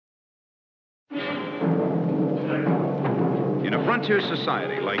In a frontier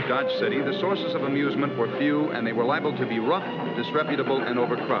society like Dodge City, the sources of amusement were few, and they were liable to be rough, disreputable, and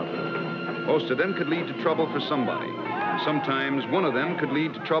overcrowded. Most of them could lead to trouble for somebody. And sometimes one of them could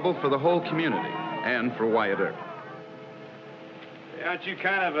lead to trouble for the whole community, and for Wyatt Earp. Hey, aren't you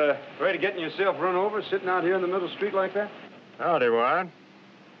kind of afraid of getting yourself run over sitting out here in the middle of the street like that? Howdy, Wyatt.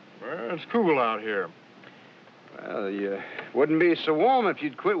 Well, it's cool out here. Well, you wouldn't be so warm if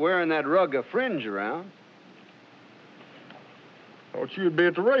you'd quit wearing that rug of fringe around. Thought you'd be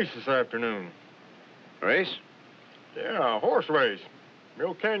at the race this afternoon. Race? Yeah, a horse race.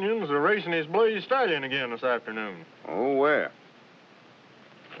 Bill Canyon's racing his Blaze Stallion again this afternoon. Oh, where?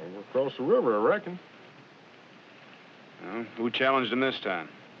 Over across the river, I reckon. Well, who challenged him this time?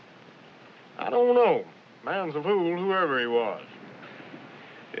 I don't know. Man's a fool, whoever he was.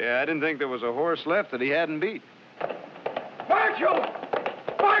 Yeah, I didn't think there was a horse left that he hadn't beat. Marshal!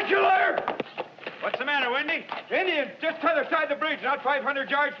 Marshal there! What's the matter, Wendy? Indians, just to the other side of the bridge, not 500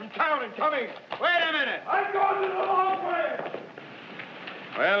 yards from town and coming. Wait a minute. I'm going to the long way.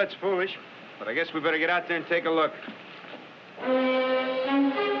 Well, it's foolish, but I guess we better get out there and take a look.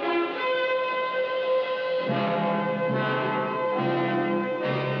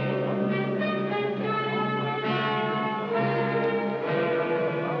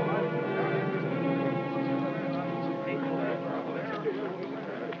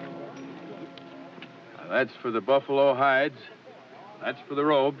 That's for the buffalo hides. That's for the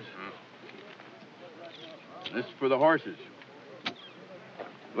robes. This is for the horses.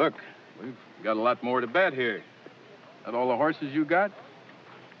 Look, we've got a lot more to bet here. That all the horses you got?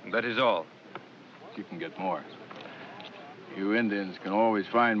 That is all. You can get more. You Indians can always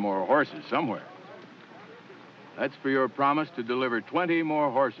find more horses somewhere. That's for your promise to deliver 20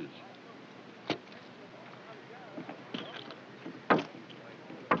 more horses.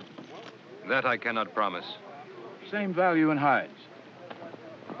 That I cannot promise. Same value in hides.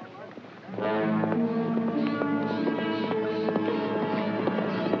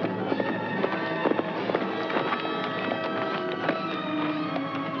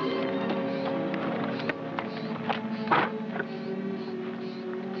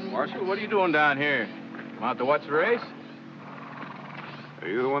 Marshal, what are you doing down here? Come out to watch the race? Are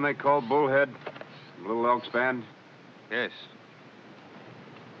you the one they called Bullhead? Little Elk's band? Yes,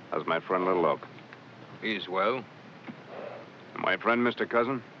 How's my friend Little Elk? he's well. And my friend, Mr.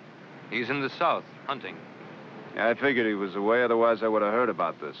 Cousin? He's in the south, hunting. Yeah, I figured he was away, otherwise I would have heard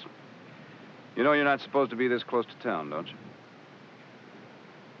about this. You know you're not supposed to be this close to town, don't you?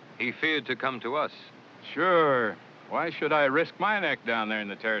 He feared to come to us. Sure. Why should I risk my neck down there in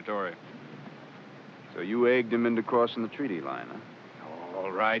the territory? So you egged him into crossing the treaty line, huh?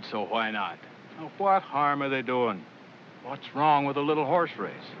 All right, so why not? Now, what harm are they doing? What's wrong with a little horse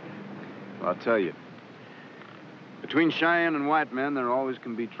race? Well, I'll tell you. Between Cheyenne and white men, there always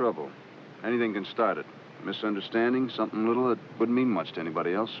can be trouble. Anything can start it. A misunderstanding, something little that wouldn't mean much to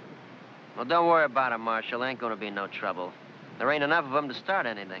anybody else. Well, don't worry about it, Marshal. Ain't gonna be no trouble. There ain't enough of them to start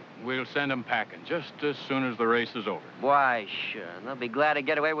anything. We'll send them packing just as soon as the race is over. Why, sure. They'll be glad to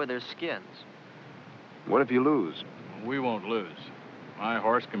get away with their skins. What if you lose? We won't lose. My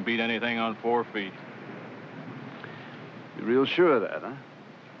horse can beat anything on 4 feet. You're real sure of that, huh?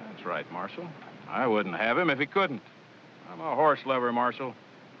 That's right, Marshal. I wouldn't have him if he couldn't. I'm a horse lover, Marshal.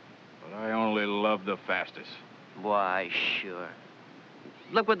 But I only love the fastest. Why, sure.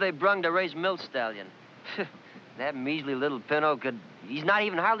 Look what they brung to raise Milt Stallion. That measly little pinto he's not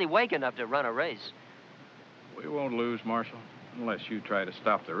even hardly wake enough to run a race. We won't lose, Marshal, unless you try to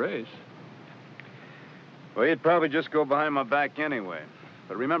stop the race. Well, you'd probably just go behind my back anyway.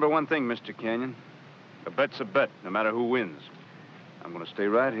 But remember one thing, Mr. Canyon. A bet's a bet, no matter who wins. I'm going to stay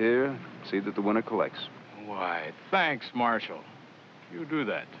right here and see that the winner collects. Why, thanks, Marshal. You do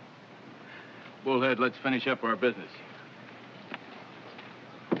that. Bullhead, let's finish up our business.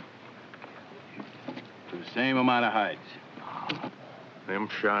 To the same amount of hides. Them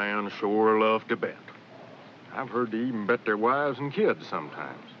Cheyennes sure love to bet. I've heard they even bet their wives and kids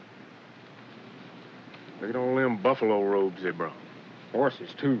sometimes. Look at all them buffalo robes they brought.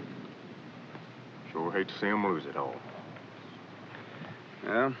 Horses, too. Sure hate to see them lose it all.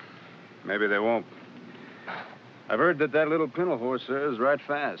 Yeah, maybe they won't. I've heard that little pinto horse there is right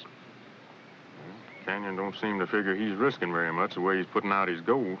fast. Canyon don't seem to figure he's risking very much the way he's putting out his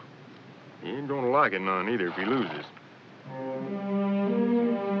gold. He ain't gonna like it none either if he loses.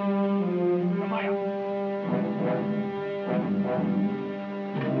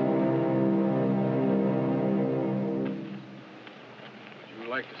 Would you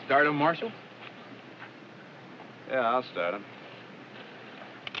like to start him, Marshal? Yeah, I'll start him.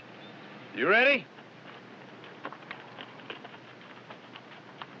 You ready?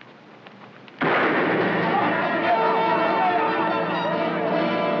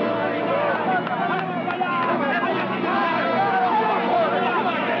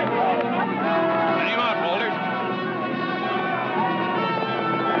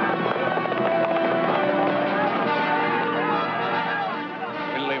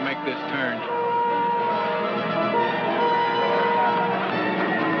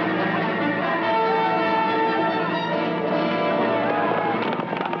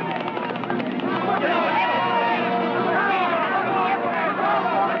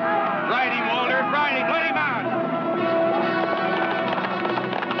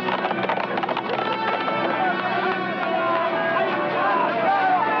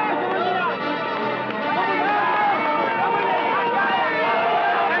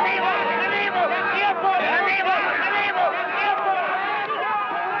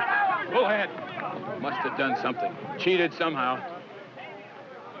 Bullhead. Must have done something. Cheated somehow.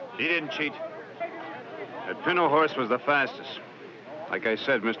 He didn't cheat. That Pinto horse was the fastest. Like I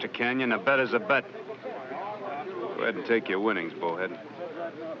said, Mr. Canyon, a bet is a bet. Go ahead and take your winnings, Bullhead.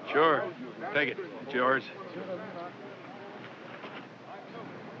 Sure. Take it. It's yours.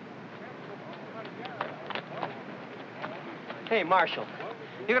 Hey, Marshal,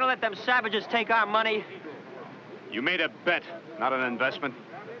 you're gonna let them savages take our money? You made a bet, not an investment.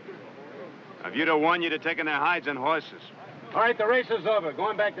 If you'd have won, you'd have taken their hides and horses. All right, the race is over.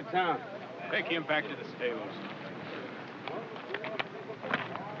 Going back to town. Take him back to the stables.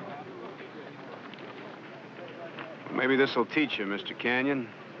 Maybe this will teach you, Mr. Canyon.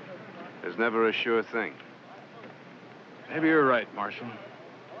 There's never a sure thing. Maybe you're right, Marshal.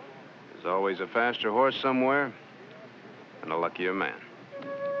 There's always a faster horse somewhere and a luckier man.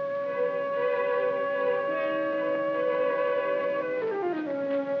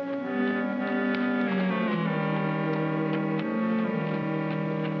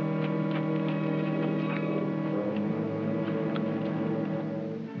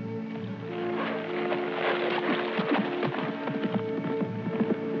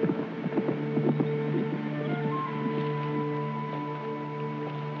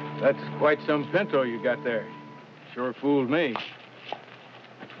 That's quite some pinto you got there. Sure fooled me.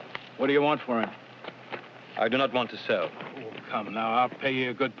 What do you want for him? I do not want to sell. Oh, come now, I'll pay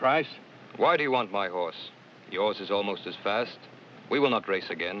you a good price. Why do you want my horse? Yours is almost as fast. We will not race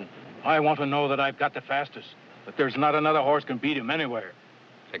again. I want to know that I've got the fastest, that there's not another horse can beat him anywhere.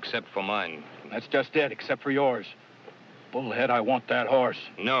 Except for mine. That's just it, except for yours. Bullhead, I want that horse.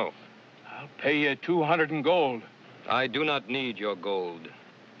 No. I'll pay you 200 in gold. I do not need your gold.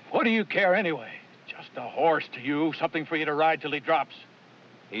 What do you care anyway? Just a horse to you, something for you to ride till he drops.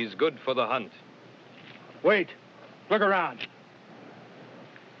 He's good for the hunt. Wait. Look around.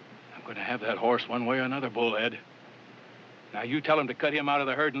 I'm going to have that horse one way or another, Bullhead. Now, you tell him to cut him out of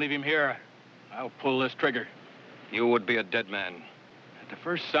the herd and leave him here. I'll pull this trigger. You would be a dead man. At the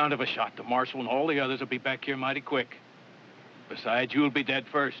first sound of a shot, the marshal and all the others will be back here mighty quick. Besides, you'll be dead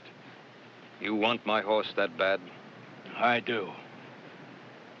first. You want my horse that bad? I do.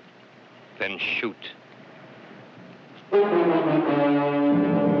 Then shoot. Stay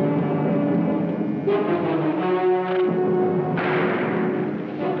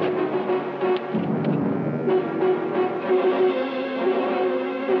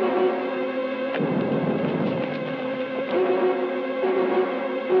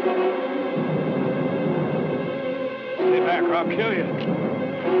back or I'll kill you.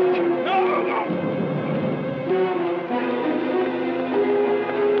 No, no!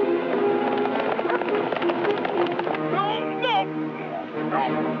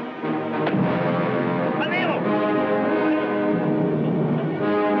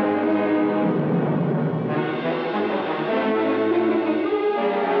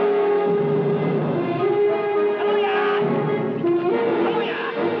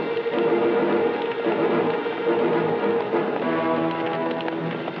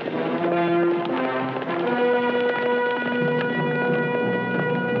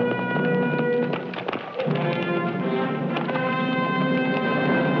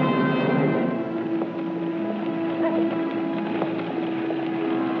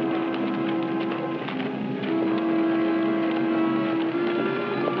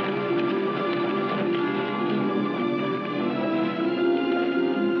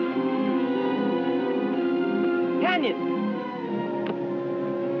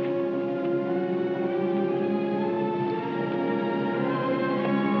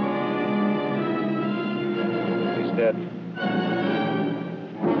 Dead.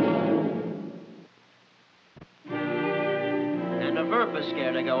 And if Verpa's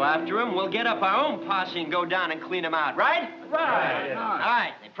scared to go after him, we'll get up our own posse and go down and clean him out, right? Right. All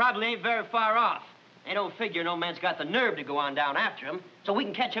right. They probably ain't very far off. They don't figure no man's got the nerve to go on down after him, so we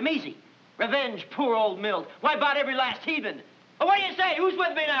can catch him easy. Revenge poor old Milt. Wipe out every last heathen. Well, what do you say? Who's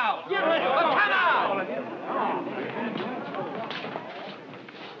with me now? Well, come on!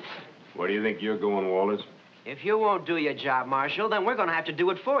 Where do you think you're going, Walters? If you won't do your job, Marshal, then we're going to have to do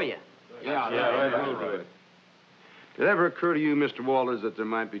it for you. Did it ever occur to you, Mr. Walters, that there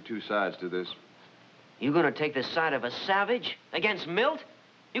might be two sides to this? You going to take the side of a savage against Milt?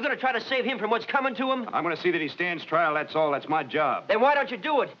 You going to try to save him from what's coming to him? I'm going to see that he stands trial, that's all. That's my job. Then why don't you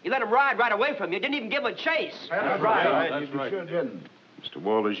do it? You let him ride right away from you. Didn't even give him a chase. That's right. You sure didn't. Mr.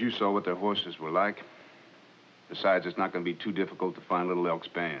 Walters, you saw what their horses were like. Besides, it's not going to be too difficult to find Little Elk's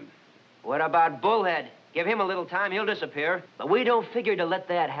band. What about Bullhead? Give him a little time, he'll disappear. But we don't figure to let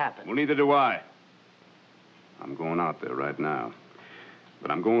that happen. Well, neither do I. I'm going out there right now.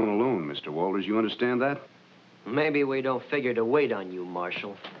 But I'm going alone, Mr. Walters. You understand that? Maybe we don't figure to wait on you,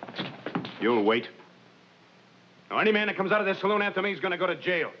 Marshal. You'll wait. Now, any man that comes out of this saloon after me is going to go to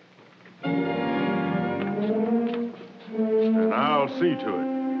jail. And I'll see to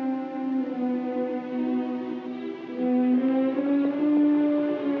it.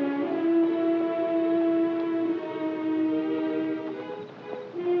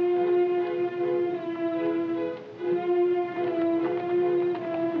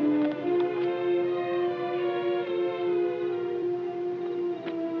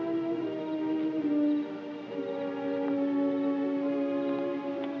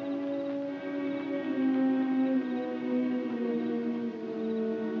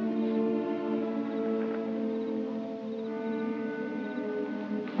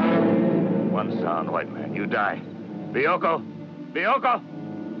 One sound, white man. You die. Bioko! Bioko!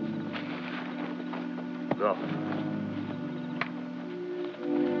 Go.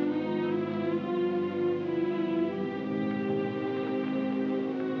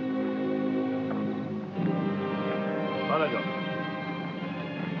 Malago.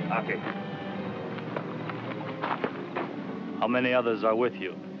 Aki. How many others are with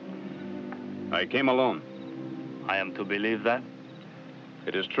you? I came alone. I am to believe that?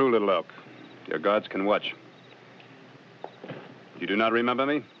 It is true, Little Elk. Your guards can watch. You do not remember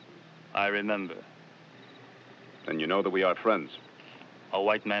me? I remember. Then you know that we are friends. A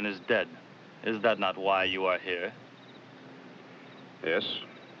white man is dead. Is that not why you are here? Yes.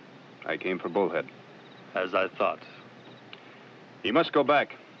 I came for Bullhead. As I thought. He must go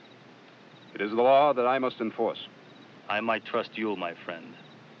back. It is the law that I must enforce. I might trust you, my friend,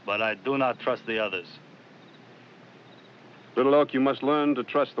 but I do not trust the others. Little Elk, you must learn to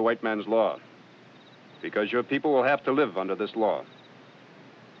trust the white man's law, because your people will have to live under this law.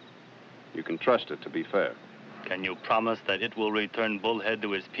 You can trust it to be fair. Can you promise that it will return Bullhead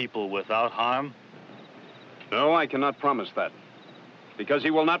to his people without harm? No, I cannot promise that, because he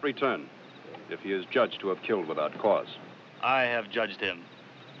will not return if he is judged to have killed without cause. I have judged him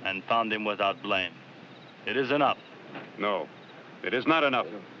and found him without blame. It is enough. No, it is not enough.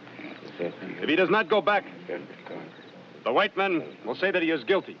 If he does not go back, the white men will say that he is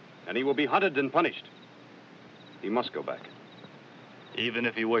guilty, and he will be hunted and punished. He must go back. Even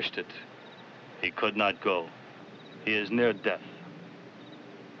if he wished it, he could not go. He is near death.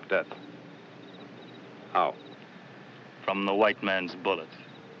 Death? How? From the white man's bullet.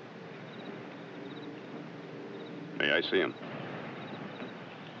 May I see him?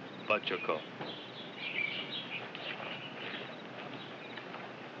 Bachoko.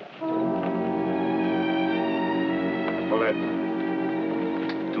 Bullet.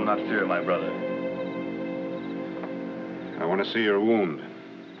 Do not fear, my brother. I want to see your wound.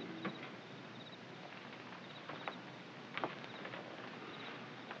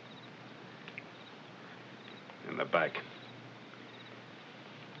 In the back.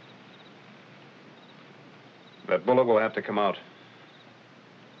 That bullet will have to come out.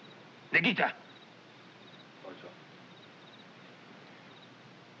 Negita!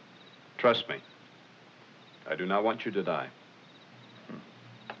 Trust me. I do not want you to die.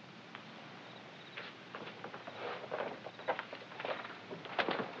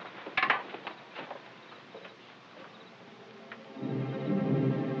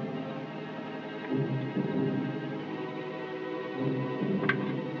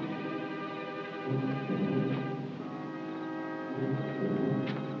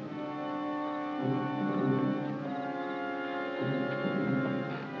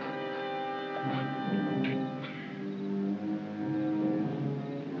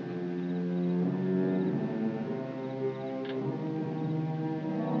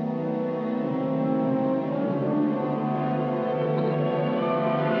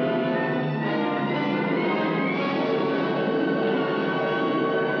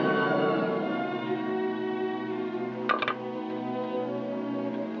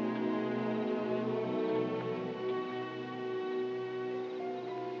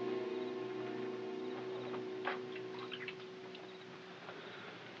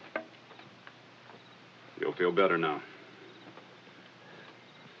 You'll feel better now.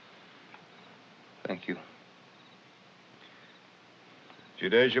 Thank you. 2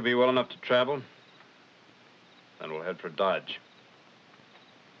 days you'll be well enough to travel. Then we'll head for Dodge.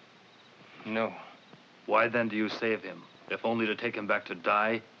 No. Why then do you save him? If only to take him back to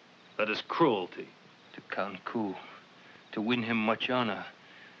die? That is cruelty. To Count Ku. To win him much honor.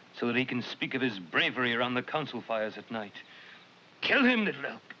 So that he can speak of his bravery around the council fires at night. Kill him, Little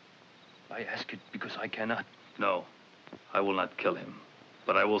Elk. I ask it because I cannot. No, I will not kill him,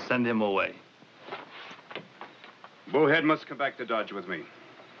 but I will send him away. Bullhead must come back to Dodge with me.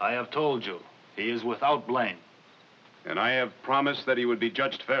 I have told you, he is without blame. And I have promised that he would be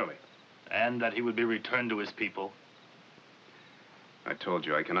judged fairly. And that he would be returned to his people. I told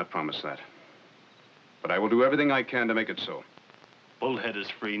you I cannot promise that. But I will do everything I can to make it so. Bullhead is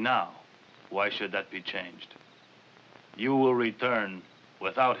free now. Why should that be changed? You will return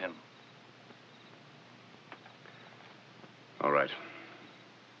without him. All right.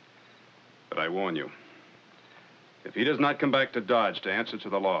 But I warn you, if he does not come back to Dodge to answer to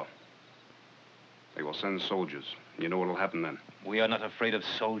the law, they will send soldiers. You know what will happen then? We are not afraid of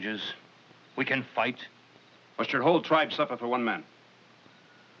soldiers. We can fight. Must your whole tribe suffer for one man?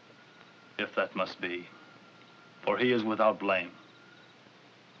 If that must be. For he is without blame.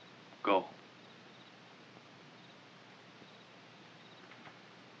 Go.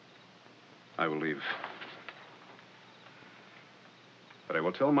 I will leave. But I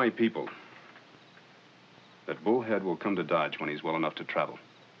will tell my people that Bullhead will come to Dodge when he's well enough to travel.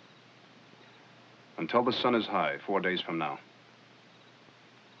 Until the sun is high, 4 days from now.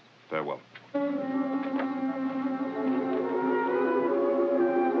 Farewell.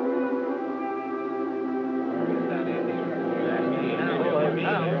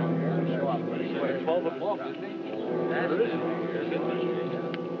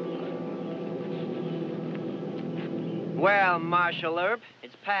 Well, Marshal Earp,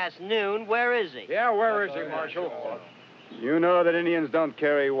 it's past noon. Where is he? Yeah, where is he, Marshal? You know that Indians don't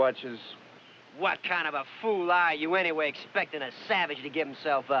carry watches. What kind of a fool are you anyway, expecting a savage to give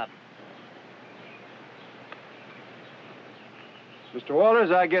himself up? Mr. Walters,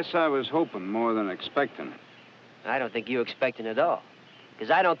 I guess I was hoping more than expecting. I don't think you expecting at all.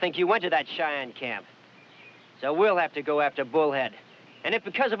 Because I don't think you went to that Cheyenne camp. So we'll have to go after Bullhead. And if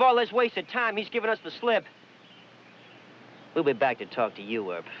because of all this wasted time he's given us the slip, we'll be back to talk to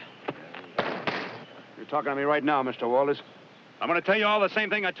you, Earp. You're talking to me right now, Mr. Walters. I'm going to tell you all the same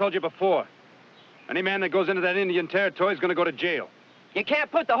thing I told you before. Any man that goes into that Indian territory is going to go to jail. You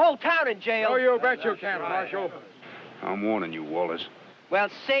can't put the whole town in jail. Oh, you bet you can, Marshal. I'm warning you, Walters. Well,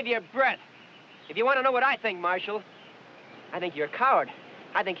 save your breath. If you want to know what I think, Marshal, I think you're a coward.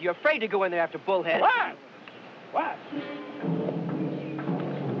 I think you're afraid to go in there after Bullhead. What? What?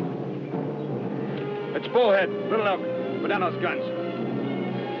 It's Bullhead. Little Elk. Put down those guns.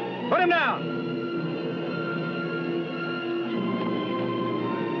 Put him down!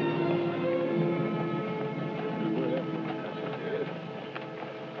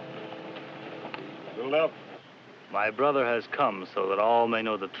 Little Elk. My brother has come so that all may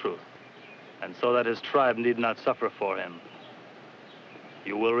know the truth, and so that his tribe need not suffer for him.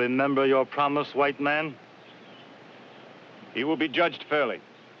 You will remember your promise, white man? He will be judged fairly.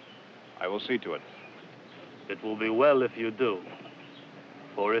 I will see to it. It will be well if you do,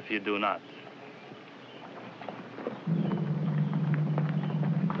 or if you do not.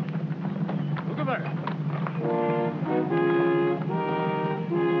 Look at there.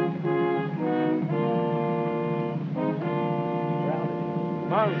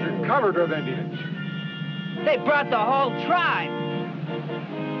 Mountains are covered with Indians. They brought the whole tribe.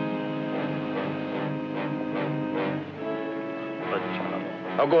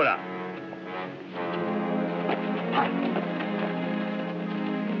 Agora.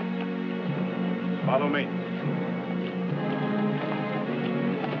 Follow me.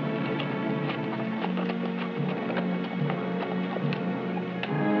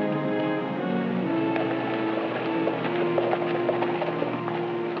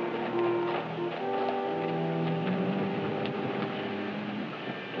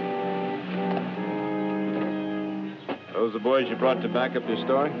 Those the boys you brought to back up your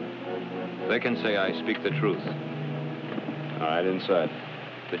story? They can say I speak the truth. All right, inside.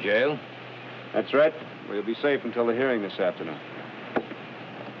 The jail? That's right. We'll be safe until the hearing this afternoon.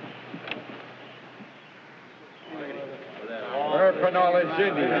 Earp and all his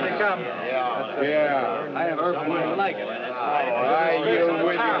Indians. Here they come. Yeah. I have Earp wouldn't like it. Why, you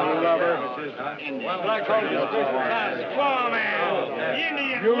with your lover.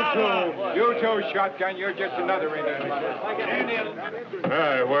 You too, Shotgun. You're just another Indian.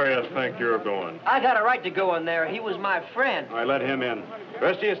 Hey, where do you think you're going? I got a right to go in there. He was my friend. All right, let him in. The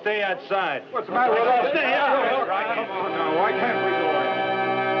rest of you stay outside. What's the matter with us? Stay out. Come on now. Why can't we go in?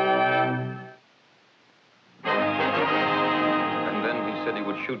 And then he said he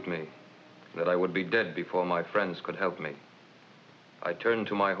would shoot me, that I would be dead before my friends could help me. I turned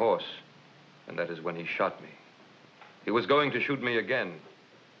to my horse, and that is when he shot me. He was going to shoot me again,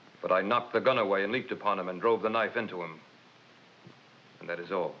 but I knocked the gun away and leaped upon him and drove the knife into him. And that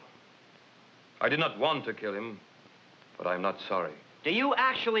is all. I did not want to kill him, but I'm not sorry. Do you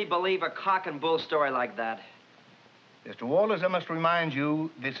actually believe a cock and bull story like that? Mr. Walters, I must remind you,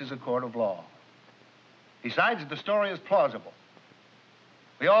 this is a court of law. Besides, the story is plausible.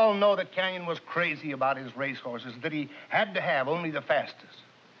 We all know that Canyon was crazy about his racehorses, that he had to have only the fastest.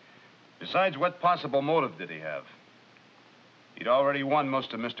 Besides, what possible motive did he have? He'd already won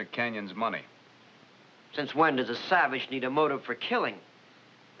most of Mr. Canyon's money. Since when does a savage need a motive for killing?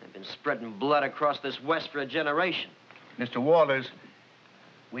 They've been spreading blood across this West for a generation. Mr. Walters,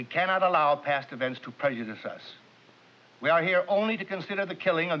 we cannot allow past events to prejudice us. We are here only to consider the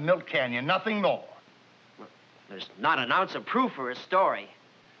killing of Milt Canyon, nothing more. Well, there's not an ounce of proof for his story.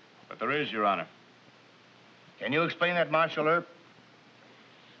 But there is, Your Honor. Can you explain that, Marshal Earp?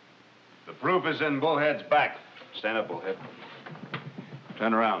 The proof is in Bullhead's back. Stand up, Bullhead.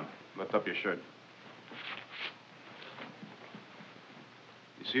 Turn around. Lift up your shirt.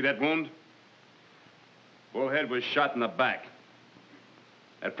 You see that wound? Bullhead was shot in the back.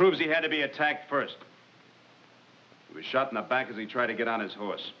 That proves he had to be attacked first. He was shot in the back as he tried to get on his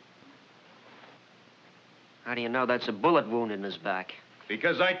horse. How do you know that's a bullet wound in his back?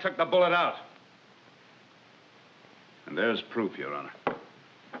 Because I took the bullet out. And there's proof, Your Honor.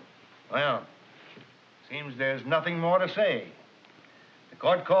 Well, seems there's nothing more to say. The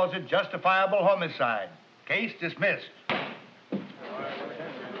court calls it justifiable homicide. Case dismissed.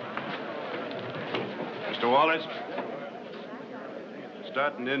 Mr. Walters,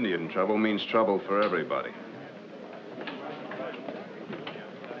 starting Indian trouble means trouble for everybody.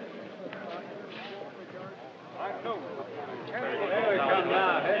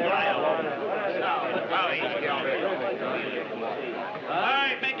 All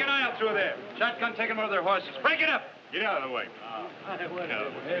right, make an aisle through there. Shotgun taking one of their horses. Break it up. Get out of the way.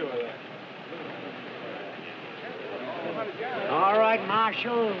 All right,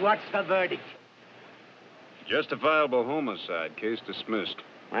 Marshal, what's the verdict? Justifiable homicide. Case dismissed.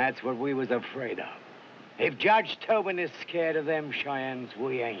 That's what we was afraid of. If Judge Tobin is scared of them Cheyennes,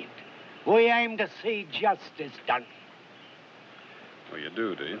 we ain't. We aim to see justice done. Well, you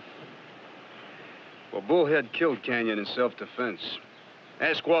do you? Well, Bullhead killed Canyon in self-defense.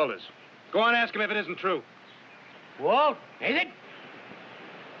 Ask Walters. Go on, ask him if it isn't true. Walt, is it?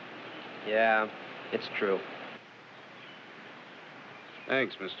 Yeah, it's true.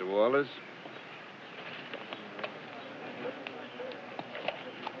 Thanks, Mr. Walters.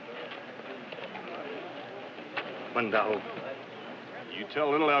 Mandao. You tell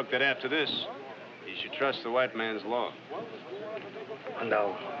Little Elk that after this, he should trust the white man's law.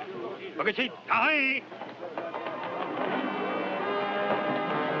 Mandao. Pagachit, aye!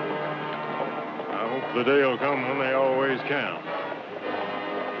 I hope the day will come when they always count.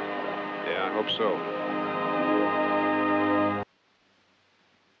 Yeah, I hope so.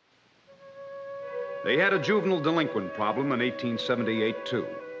 They had a juvenile delinquent problem in 1878, too.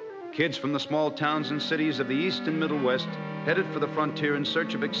 Kids from the small towns and cities of the East and Middle West headed for the frontier in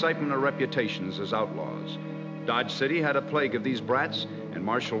search of excitement or reputations as outlaws. Dodge City had a plague of these brats, and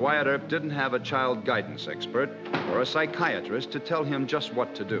Marshal Wyatt Earp didn't have a child guidance expert or a psychiatrist to tell him just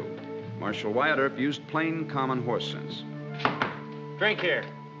what to do. Marshal Wyatt Earp used plain, common horse sense. Drink here.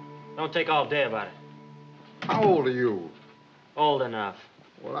 Don't take all day about it. How old are you? Old enough.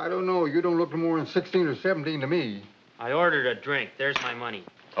 Well, I don't know. You don't look no more than 16 or 17 to me. I ordered a drink. There's my money.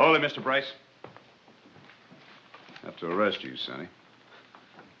 Hold it, Mr. Bryce. Have to arrest you, Sonny.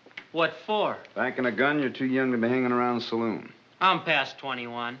 What for? Backing a gun, you're too young to be hanging around a saloon. I'm past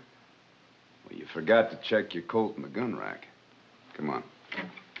 21. Well, you forgot to check your Colt in the gun rack. Come on.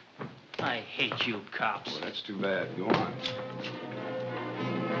 I hate you cops. Well, that's too bad. Go on.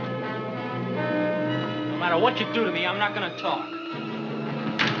 No matter what you do to me, I'm not gonna talk.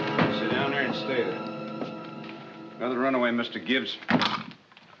 Sit down there and stay there. Another runaway, Mr. Gibbs.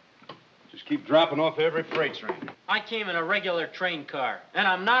 Just keep dropping off every freight train. I came in a regular train car, and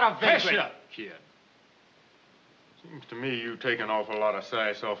I'm not a vagrant. Hush up, kid. Seems to me you take an awful lot of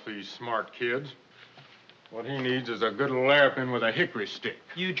sass off these smart kids. What he needs is a good larrapin with a hickory stick.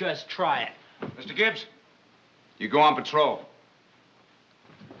 You just try it. Mr. Gibbs, you go on patrol.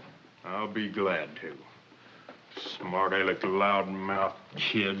 I'll be glad to. Smart aleck loudmouth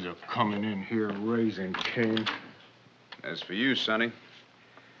kids are coming in here raising Cain. As for you, Sonny,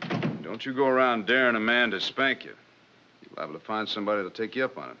 don't you go around daring a man to spank you. You're liable to find somebody that'll take you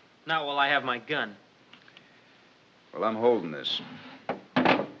up on it. Not while I have my gun. Well, I'm holding this.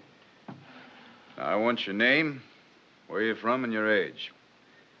 Now, I want your name, where you're from, and your age.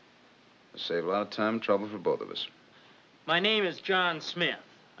 It'll save a lot of time and trouble for both of us. My name is John Smith.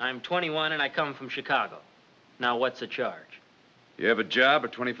 I'm 21 and I come from Chicago. Now, what's the charge? You have a job or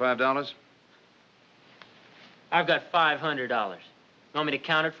 $25? I've got $500. Want me to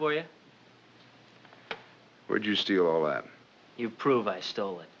count it for you? Where'd you steal all that? You prove I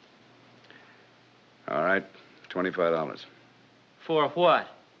stole it. All right, $25. For what?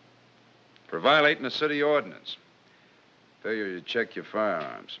 For violating the city ordinance. Failure to check your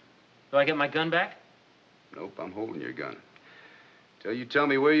firearms. Do I get my gun back? Nope, I'm holding your gun. Till you tell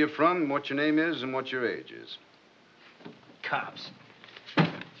me where you're from, what your name is, and what your age is. Cops.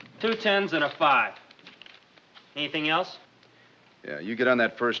 2 10s and a 5. Anything else? Yeah, you get on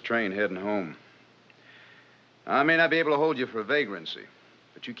that first train heading home. I may not be able to hold you for vagrancy,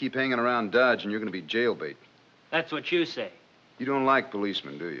 but you keep hanging around Dodge and you're going to be jailbait. That's what you say. You don't like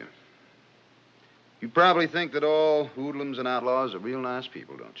policemen, do you? You probably think that all hoodlums and outlaws are real nice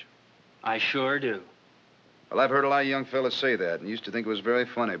people, don't you? I sure do. Well, I've heard a lot of young fellas say that and used to think it was very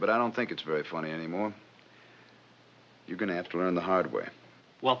funny, but I don't think it's very funny anymore. You're going to have to learn the hard way.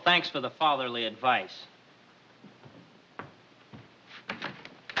 Well, thanks for the fatherly advice.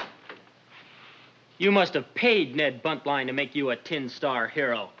 You must have paid Ned Buntline to make you a tin-star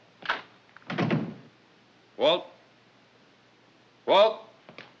hero. Walt? Walt?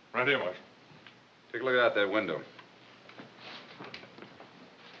 Right here, Marshal. Take a look out that window.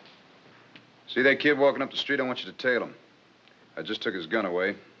 See that kid walking up the street? I want you to tail him. I just took his gun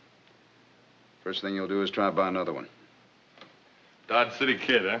away. First thing you'll do is try to buy another one. Dodge City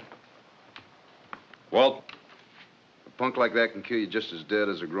kid, huh? Walt, a punk like that can kill you just as dead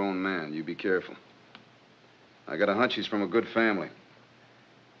as a grown man. You be careful. I got a hunch he's from a good family.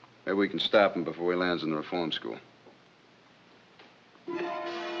 Maybe we can stop him before he lands in the reform school.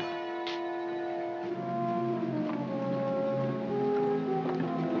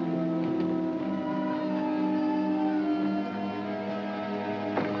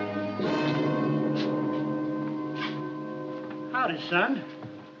 Howdy, son.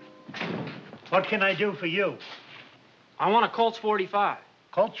 What can I do for you? I want a Colts 45.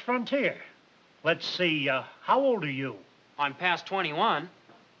 Colts Frontier. Let's see, how old are you? I'm past 21.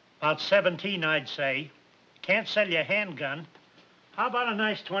 About 17, I'd say. Can't sell you a handgun. How about a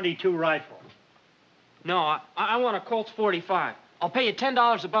nice .22 rifle? No, I want a Colts 45. I'll pay you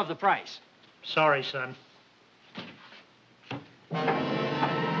 $10 above the price. Sorry, son.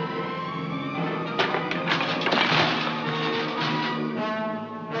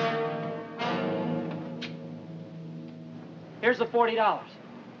 Here's the $40.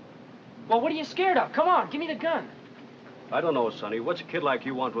 Well, what are you scared of? Come on, give me the gun. I don't know, Sonny. What's a kid like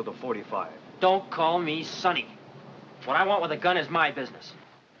you want with a 45? Don't call me Sonny. What I want with a gun is my business.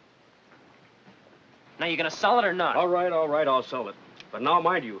 Now, you gonna sell it or not? All right, I'll sell it. But now,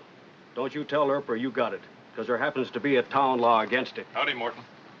 mind you, don't you tell Earper you got it, because there happens to be a town law against it. Howdy, Morton.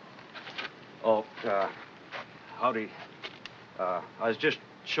 Oh, howdy. I was just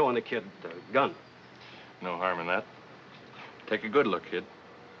showing the kid the gun. No harm in that. Take a good look, kid.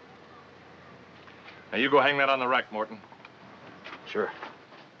 Now, you go hang that on the rack, Morton. Sure.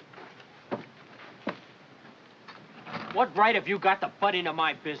 What right have you got to butt into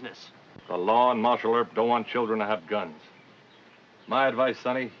my business? The law and Marshal Earp don't want children to have guns. My advice,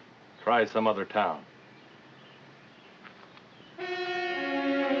 Sonny, try some other town.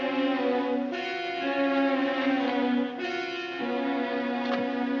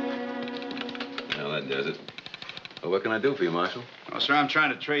 Well, that does it. Well, what can I do for you, Marshal? Well, sir, I'm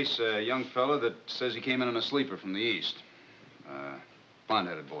trying to trace a young fellow that says he came in on a sleeper from the east.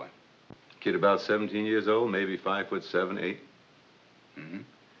 Blonde-headed boy. Kid about 17 years old, maybe 5'7", 8. Mm-hmm.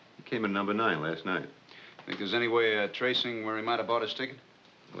 He came in number 9 last night. Think there's any way of tracing where he might have bought his ticket?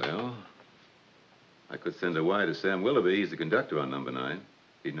 Well, I could send a wire to Sam Willoughby. He's the conductor on number 9.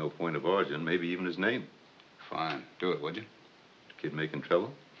 He'd know point of origin, maybe even his name. Fine. Do it, would you? Kid making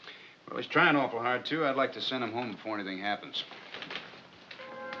trouble? Well, he's trying awful hard, too. I'd like to send him home before anything happens.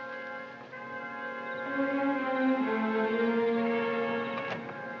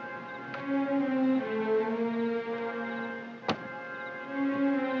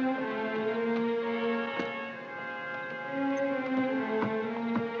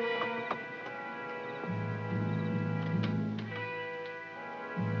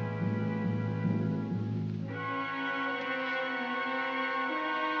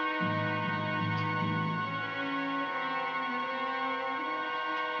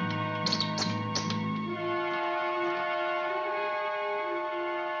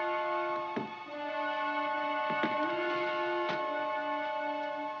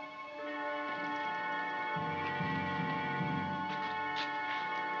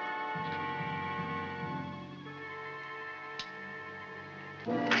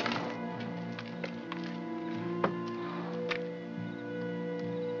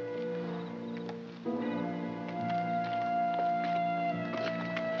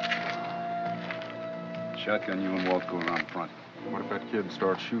 Shotgun, you and Walt go around front. What if that kid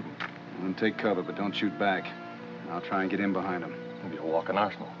starts shooting? Then take cover, but don't shoot back. I'll try and get in behind him. It'll be a walking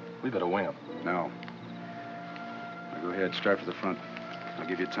arsenal. We better wing him. No. Now go ahead, start for the front. I'll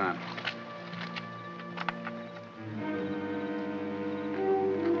give you time.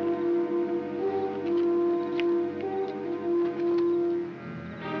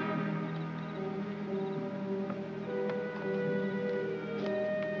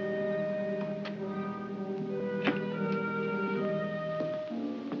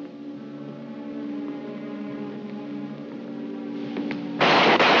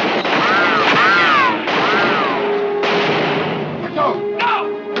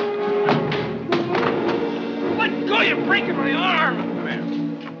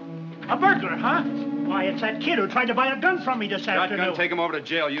 Tried to buy a gun from me this afternoon. Shotgun, take him over to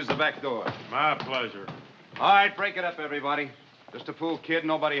jail. Use the back door. My pleasure. All right, break it up, everybody. Just a fool kid,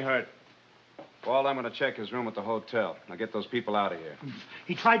 nobody hurt. Walt, I'm going to check his room at the hotel. Now get those people out of here.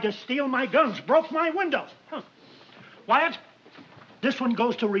 He tried to steal my guns, broke my window. Huh. Wyatt, this one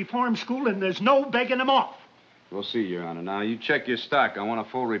goes to reform school, and there's no begging him off. We'll see, Your Honor. Now, you check your stock. I want a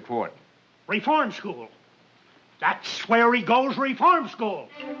full report. Reform school? That's where he goes, reform school.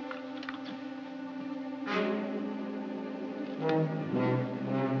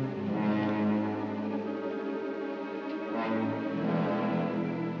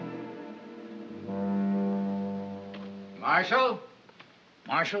 Marshal?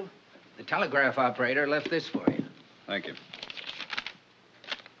 Marshal, the telegraph operator left this for you. Thank you.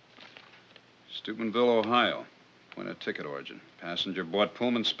 Steubenville, Ohio. Point of ticket origin. Passenger bought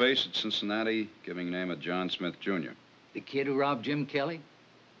Pullman space at Cincinnati, giving name of John Smith, Jr. The kid who robbed Jim Kelly?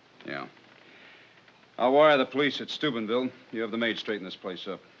 Yeah. I'll wire the police at Steubenville. You have the maid straighten this place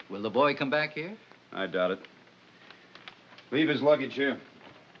up. Will the boy come back here? I doubt it. Leave his luggage here.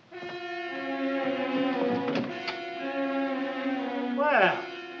 Well,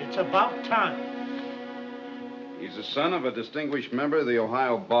 it's about time. He's the son of a distinguished member of the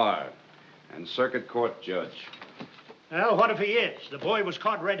Ohio Bar and circuit court judge. Well, what if he is? The boy was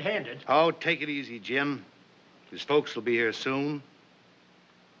caught red-handed. Oh, take it easy, Jim. His folks will be here soon.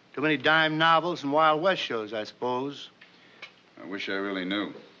 Too many dime novels and Wild West shows, I suppose. I wish I really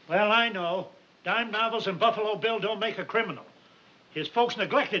knew. Well, I know. Dime novels and Buffalo Bill don't make a criminal. His folks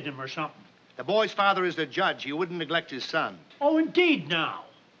neglected him or something. The boy's father is the judge. He wouldn't neglect his son. Oh, indeed now.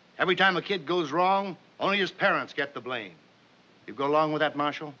 Every time a kid goes wrong, only his parents get the blame. You go along with that,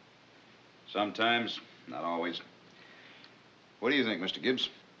 Marshal? Sometimes, not always. What do you think, Mr. Gibbs?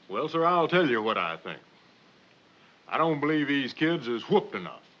 Well, sir, I'll tell you what I think. I don't believe these kids is whooped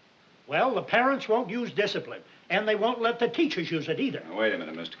enough. Well, the parents won't use discipline, and they won't let the teachers use it either. Now, wait a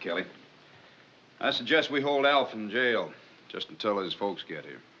minute, Mr. Kelly. I suggest we hold Alf in jail just until his folks get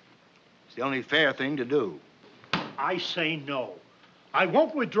here. It's the only fair thing to do. I say no. I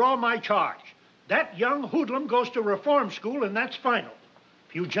won't withdraw my charge. That young hoodlum goes to reform school, and that's final.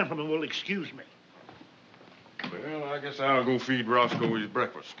 If you gentlemen will excuse me. Well, I guess I'll go feed Roscoe his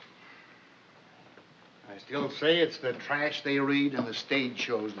breakfast. I still say it's the trash they read and the stage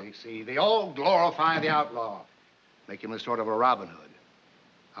shows they see. They all glorify the outlaw, make him a sort of a Robin Hood.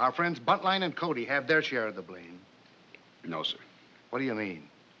 Our friends Buntline and Cody have their share of the blame. No, sir. What do you mean?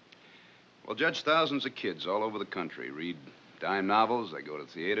 Well, Judge, thousands of kids all over the country read dime novels, they go to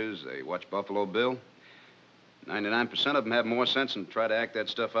theaters, they watch Buffalo Bill. 99% of them have more sense and try to act that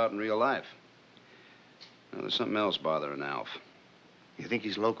stuff out in real life. Now, there's something else bothering Alf. You think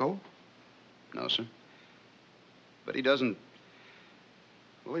he's loco? No, sir. But he doesn't...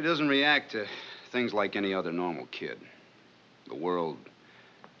 Well, he doesn't react to things like any other normal kid. The world,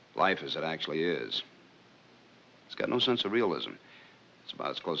 life as it actually is. He's got no sense of realism. It's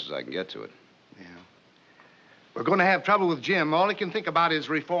about as close as I can get to it. Yeah. We're going to have trouble with Jim. All he can think about is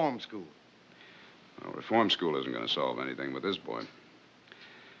reform school. Well, reform school isn't going to solve anything with this boy.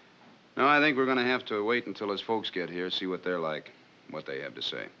 No, I think we're going to have to wait until his folks get here, see what they're like, what they have to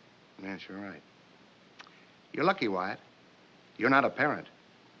say. Yes, you're right. You're lucky, Wyatt. You're not a parent.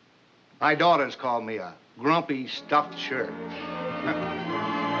 My daughters call me a grumpy, stuffed shirt.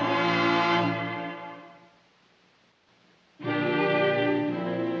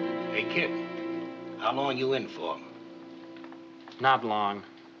 Hey, kid, how long you in for? Not long.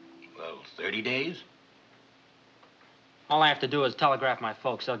 Well, 30 days? All I have to do is telegraph my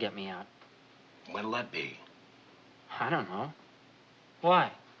folks. They'll get me out. When'll that be? I don't know.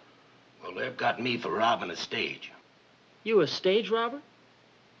 Why? Well, they've got me for robbing a stage. You a stage robber?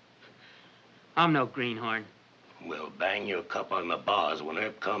 I'm no greenhorn. Well, bang your cup on the bars when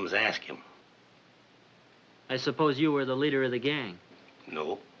Herb comes, ask him. I suppose you were the leader of the gang.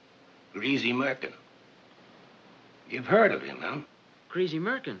 No. Greasy Merkin. You've heard of him, huh? Greasy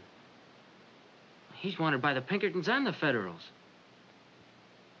Merkin. He's wanted by the Pinkertons and the Federals.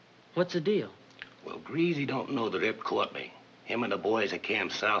 What's the deal? Well, Greasy don't know the Rip caught me. Him and the boys are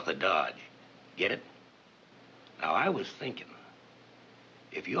camped south of Dodge. Get it? Now, I was thinking,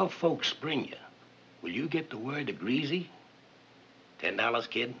 if your folks spring you, will you get the word to Greasy? $10,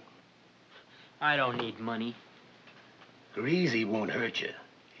 kid? I don't need money. Greasy won't hurt you.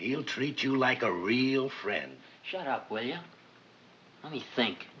 He'll treat you like a real friend. Shut up, will you? Let me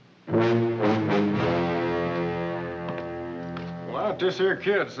think. Well, this here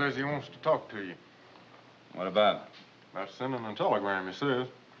kid says he wants to talk to you. What about? About sending a telegram, he says.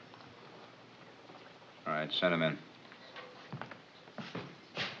 All right, send him in.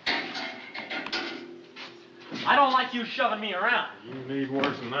 I don't like you shoving me around. You need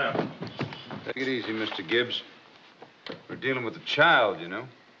worse than that. Take it easy, Mr. Gibbs. We're dealing with a child, you know.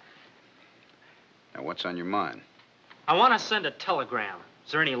 Now, what's on your mind? I want to send a telegram.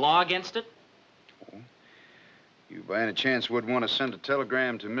 Is there any law against it? You, by any chance, would want to send a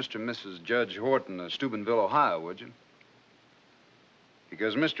telegram to Mr. and Mrs. Judge Horton of Steubenville, Ohio, would you?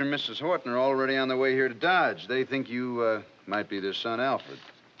 Because Mr. and Mrs. Horton are already on their way here to Dodge. They think you might be their son, Alfred.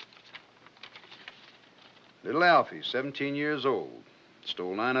 Little Alfie, 17 years old,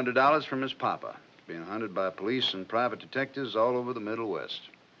 stole $900 from his papa. Being hunted by police and private detectives all over the Middle West.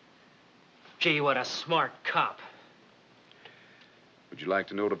 Gee, what a smart cop. Would you like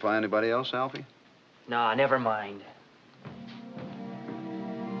to notify anybody else, Alfie? Nah, never mind.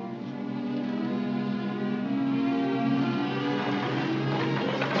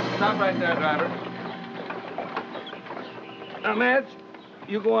 Stop right there, driver. Now, Madge,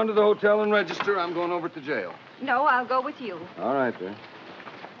 you go on to the hotel and register. I'm going over to jail. No, I'll go with you. All right, then.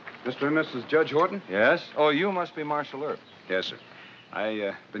 Mr. and Mrs. Judge Horton? Yes? Oh, you must be Marshal Earp. Yes, sir.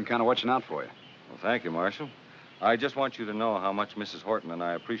 I been kind of watching out for you. Well, thank you, Marshal. I just want you to know how much Mrs. Horton and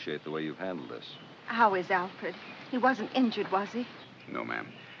I appreciate the way you've handled this. How is Alfred? He wasn't injured, was he? No,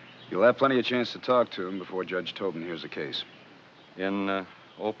 ma'am. You'll have plenty of chance to talk to him before Judge Tobin hears the case. In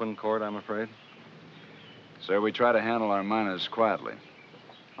open court, I'm afraid? Sir, we try to handle our minors quietly.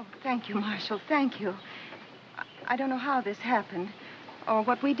 Oh, thank you, Marshal. Thank you. I don't know how this happened or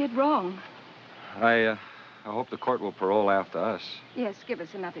what we did wrong. I hope the court will parole after us. Yes, give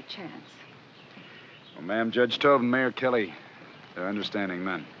us another chance. Well, ma'am, Judge Tobin, Mayor Kelly, they're understanding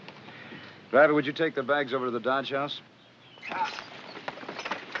men. Driver, would you take the bags over to the Dodge House?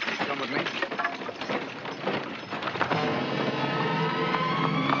 Come with me.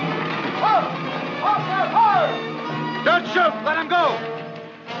 Don't shoot! Let him go!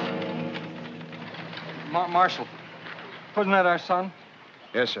 Marshal, wasn't that our son?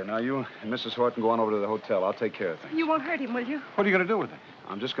 Yes, sir. Now, you and Mrs. Horton go on over to the hotel. I'll take care of things. You won't hurt him, will you? What are you going to do with him?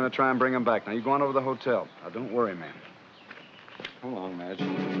 I'm just going to try and bring him back. Now, you go on over to the hotel. Now, don't worry, ma'am. Come along, Madge.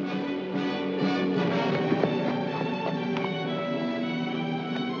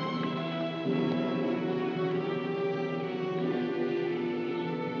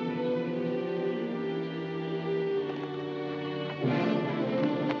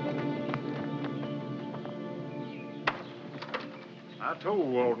 I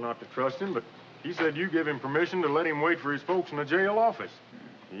told Walt not to trust him, but he said you gave him permission to let him wait for his folks in the jail office.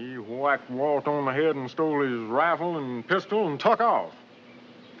 He whacked Walt on the head and stole his rifle and pistol and took off.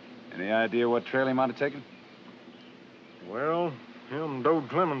 Any idea what trail he might have taken? Well, him Dode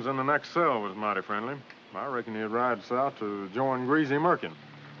Clemens in the next cell was mighty friendly. I reckon he'd ride south to join Greasy Merkin.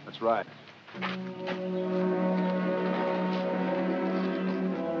 That's right.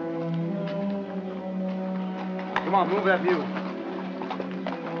 Come on, move that view.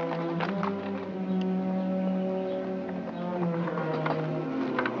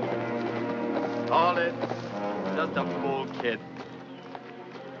 All it. Just a fool kid.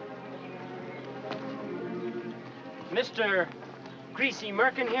 Mr. Greasy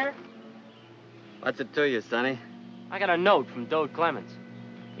Merkin here? What's it to you, Sonny? I got a note from Dode Clemens.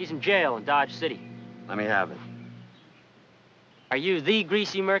 He's in jail in Dodge City. Let me have it. Are you the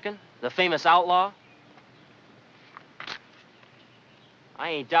Greasy Merkin, the famous outlaw? I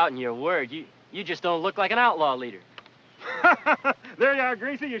ain't doubting your word. You just don't look like an outlaw leader. There you are,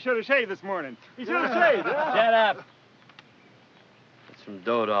 Greasy. You should have shaved this morning. You should have shaved. Shut up. It's from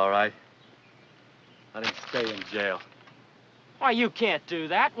Dode, all right. Let him stay in jail. Why, you can't do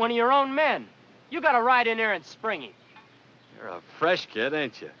that. One of your own men. You gotta ride in there and spring him. You're a fresh kid,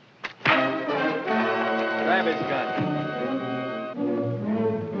 ain't you? Grab his gun.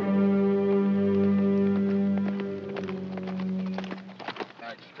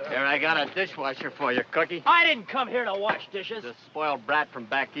 Here, I got a dishwasher for you, Cookie. I didn't come here to wash dishes. The spoiled brat from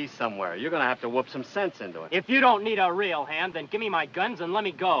back east somewhere. You're gonna have to whoop some sense into it. If you don't need a real hand, then give me my guns and let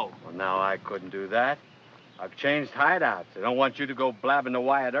me go. Well, now I couldn't do that. I've changed hideouts. I don't want you to go blabbing to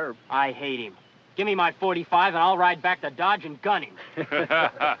Wyatt Earp. I hate him. Give me my 45 and I'll ride back to Dodge and gun him.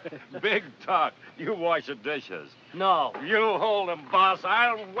 Big talk. You wash the dishes. No. You hold him, boss.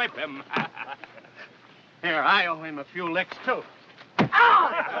 I'll whip him. Here, I owe him a few licks, too.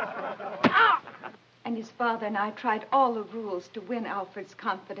 And his father and I tried all the rules to win Alfred's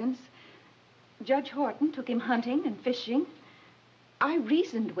confidence. Judge Horton took him hunting and fishing. I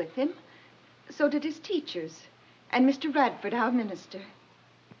reasoned with him. So did his teachers. And Mr. Radford, our minister.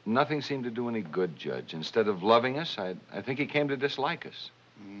 Nothing seemed to do any good, Judge. Instead of loving us, I think he came to dislike us.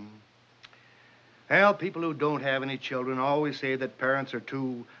 Well, people who don't have any children always say that parents are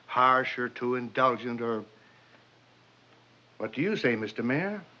too harsh or too indulgent or... What do you say, Mr.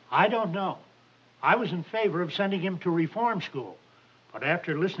 Mayor? I don't know. I was in favor of sending him to reform school. But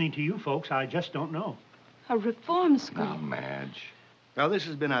after listening to you folks, I just don't know. A reform school? Now, Madge. Now, this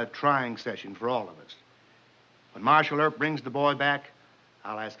has been a trying session for all of us. When Marshal Earp brings the boy back,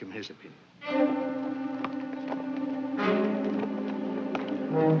 I'll ask him his opinion.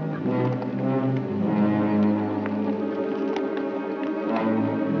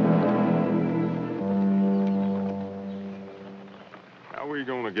 How are we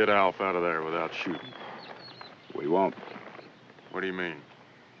going to get Alf out of there without shooting? We won't. What do you mean?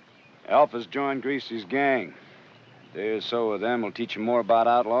 Alf has joined Greasy's gang. A day or so of them will teach him more about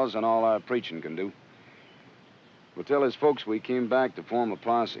outlaws than all our preaching can do. We'll tell his folks we came back to form a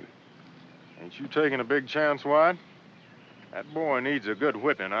posse. Ain't you taking a big chance, Wyatt? That boy needs a good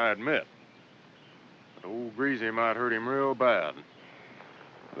whipping, I admit. But old Greasy might hurt him real bad.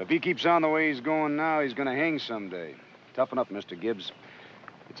 Well, if he keeps on the way he's going now, he's going to hang someday. Toughen up, Mr. Gibbs.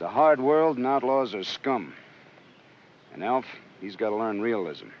 It's a hard world, and outlaws are scum. And Alf, he's got to learn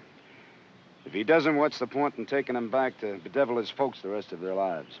realism. If he doesn't, what's the point in taking him back to bedevil his folks the rest of their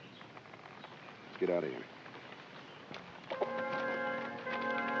lives? Let's get out of here.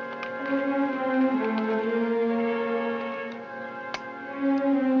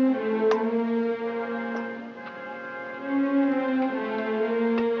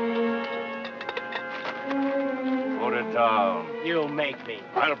 Put it down. You make me.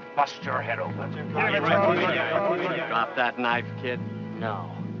 I'll bust your head open. Drop that knife, kid.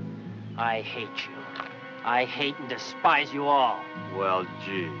 No. I hate you. I hate and despise you all. Well,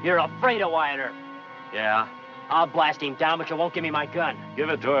 gee. You're afraid of Wyatt Earp. Yeah? I'll blast him down, but you won't give me my gun. Give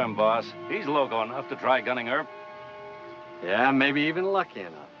it to him, boss. He's loco enough to try gunning Earp. Yeah, maybe even lucky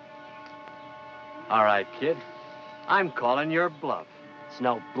enough. All right, kid. I'm calling your bluff. It's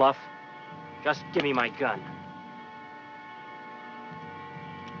no bluff. Just give me my gun.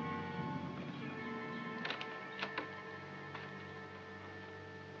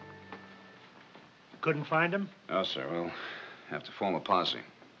 Couldn't find him? No, sir. We'll have to form a posse.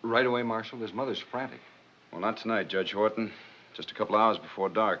 Right away, Marshal. His mother's frantic. Well, not tonight, Judge Horton. Just a couple hours before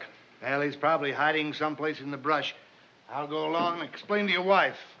dark. Well, he's probably hiding someplace in the brush. I'll go along and explain to your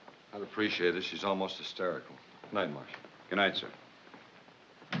wife. I'd appreciate it. She's almost hysterical. Good night, Marshal. Good night, sir.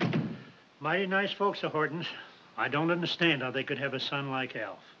 Mighty nice folks, the Hortons. I don't understand how they could have a son like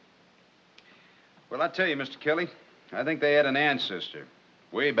Alf. Well, I tell you, Mr. Kelly, I think they had an ancestor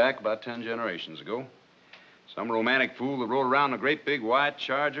way back about 10 generations ago. Some romantic fool that rode around in a great big white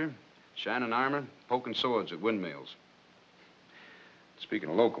charger, shining armor, poking swords at windmills. Speaking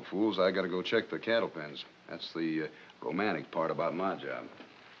of local fools, I gotta go check the cattle pens. That's the romantic part about my job.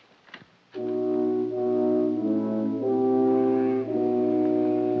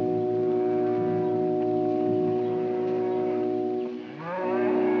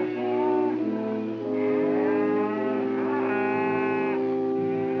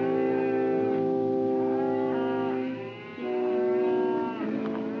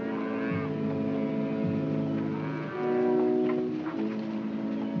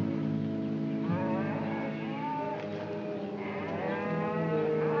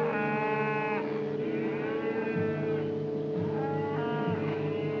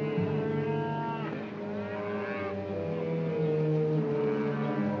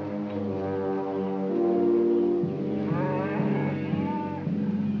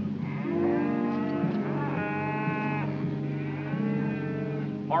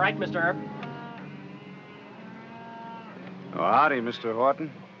 All right, Mr. Earp. Oh, howdy, Mr.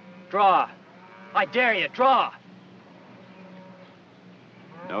 Horton. Draw. I dare you, draw.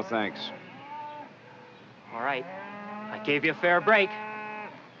 No, thanks. All right. I gave you a fair break.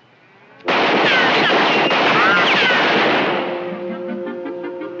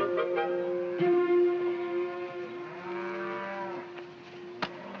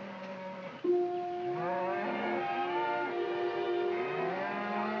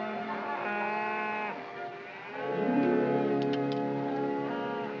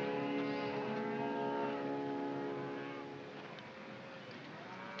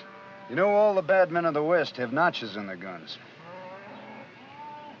 You know, all the bad men of the West have notches in their guns.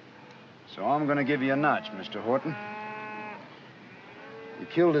 So I'm going to give you a notch, Mr. Horton. You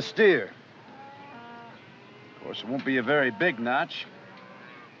killed a steer. Of course, it won't be a very big notch.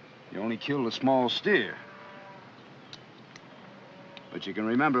 You only killed a small steer. But you can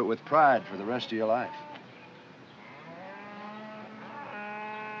remember it with pride for the rest of your life.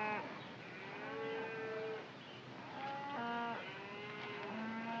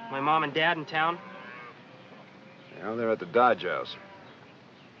 My mom and dad in town? Yeah, they're at the Dodge House.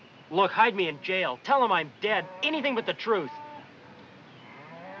 Look, hide me in jail. Tell them I'm dead. Anything but the truth.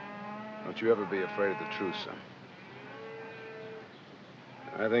 Don't you ever be afraid of the truth, son.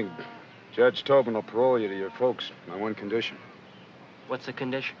 I think Judge Tobin will parole you to your folks on one condition. What's the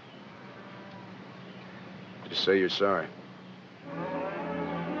condition? Just say you're sorry.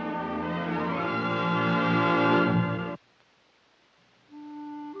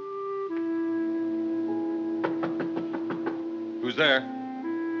 Who's there?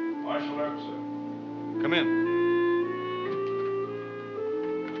 Marshal Earp, sir. Come in.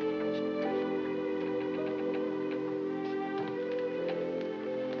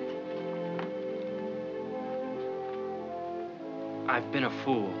 I've been a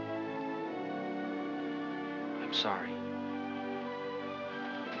fool. I'm sorry.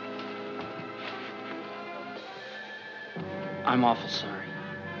 I'm awful sorry.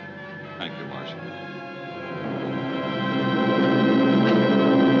 Thank you, Marshal.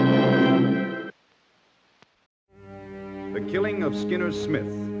 The killing of Skinner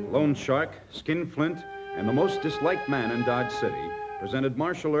Smith, Lone Shark, Skinflint, and the most disliked man in Dodge City presented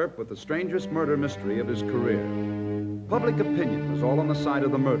Marshal Earp with the strangest murder mystery of his career. Public opinion was all on the side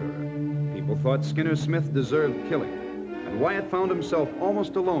of the murderer. People thought Skinner Smith deserved killing, and Wyatt found himself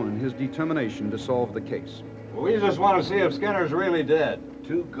almost alone in his determination to solve the case. We just want to see if Skinner's really dead.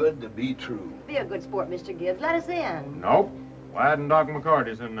 Too good to be true. Be a good sport, Mr. Gibbs. Let us in. Nope. Wyatt and Doc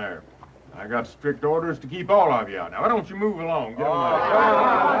McCarty's in there. I got strict orders to keep all of you out. Now, why don't you move along? Get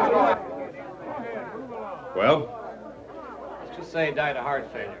along. Well? Let's just say he died of heart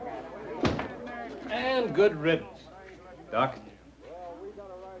failure. And good riddance. Doc?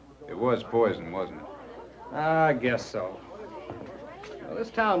 It was poison, wasn't it? I guess so. Well, this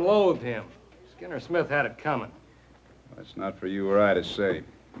town loathed him. Skinner Smith had it coming. Well, it's not for you or I to say.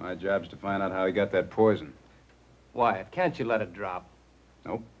 My job's to find out how he got that poison. Wyatt, can't you let it drop?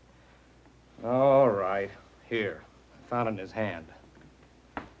 Nope. All right. Here. I found it in his hand.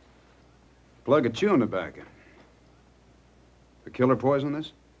 Plug of chewing tobacco. The killer poisoned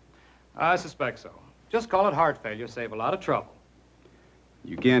this? I suspect so. Just call it heart failure. Save a lot of trouble.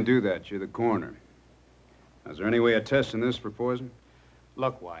 You can't do that. You're the coroner. Is there any way of testing this for poison?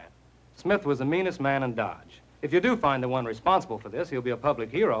 Look, Wyatt. Smith was the meanest man in Dodge. If you do find the one responsible for this, he'll be a public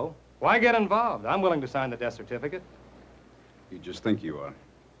hero. Why get involved? I'm willing to sign the death certificate. You just think you are.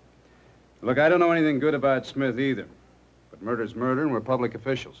 Look, I don't know anything good about Smith either. But murder's murder, and we're public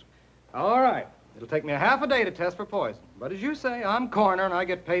officials. All right. It'll take me a half a day to test for poison. But as you say, I'm coroner, and I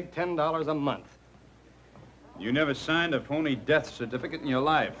get paid $10 a month. You never signed a phony death certificate in your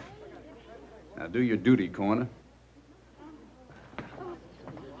life. Now do your duty, coroner.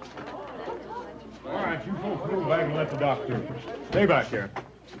 All right, you folks move back and let the doctor. Stay back here.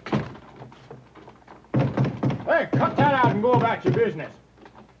 Hey, cut that out and go about your business.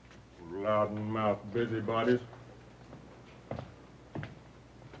 Loudmouth busybodies.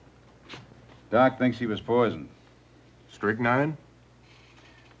 Doc thinks he was poisoned. Strychnine?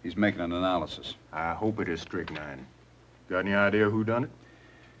 He's making an analysis. I hope it is strychnine. Got any idea who done it?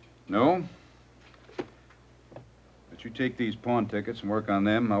 No. But you take these pawn tickets and work on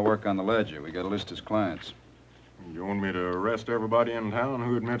them. I'll work on the ledger. We got a list as clients. You want me to arrest everybody in town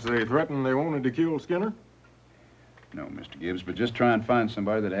who admits they threatened they wanted to kill Skinner? No, Mr. Gibbs, but just try and find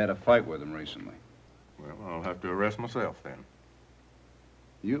somebody that had a fight with him recently. Well, I'll have to arrest myself then.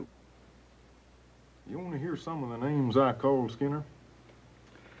 You? You want to hear some of the names I called Skinner?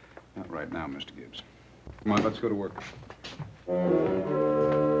 Not right now, Mr. Gibbs. Come on, let's go to work. All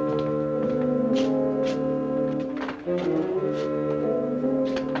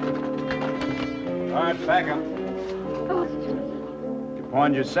right, back up. You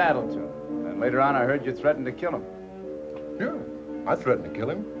pawned your saddle to him. And later on, I heard you threatened to kill him. Yeah, I threatened to kill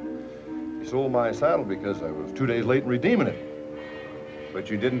him. He sold my saddle because I was 2 days late in redeeming it. But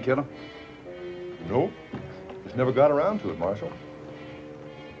you didn't kill him? Nope. Just never got around to it, Marshal.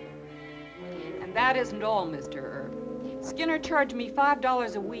 And that isn't all, Mr. Erb. Skinner charged me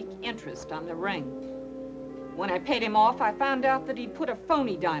 $5 a week interest on the ring. When I paid him off, I found out that he'd put a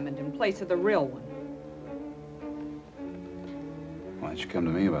phony diamond in place of the real one. Why don't you come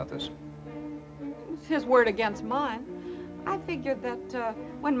to me about this? his word against mine. I figured that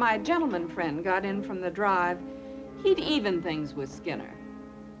when my gentleman friend got in from the drive, he'd even things with Skinner.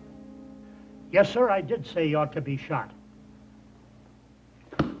 Yes, sir, I did say he ought to be shot.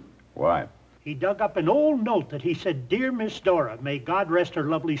 Why? He dug up an old note that he said, "Dear Miss Dora, may God rest her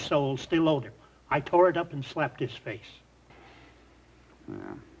lovely soul," still owed him. I tore it up and slapped his face. Yeah.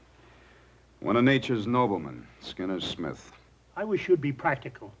 One of nature's noblemen, Skinner Smith. I wish you'd be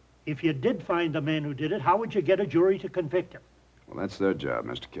practical. If you did find the man who did it, how would you get a jury to convict him? Well, that's their job,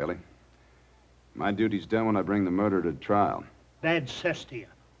 Mr. Kelly. My duty's done when I bring the murder to trial. Bad cess to you.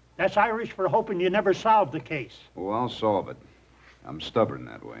 That's Irish for hoping you never solved the case. Oh, I'll solve it. I'm stubborn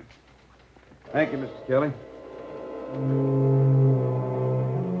that way. Thank you, Mr. Kelly.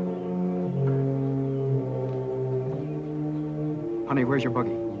 Honey, where's your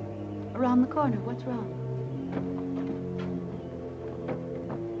buggy? Around the corner. What's wrong?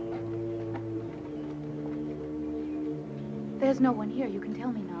 There's no one here. You can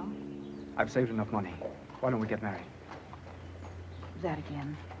tell me now. I've saved enough money. Why don't we get married? That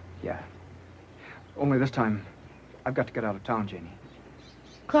again. Yeah. Only this time, I've got to get out of town, Janie.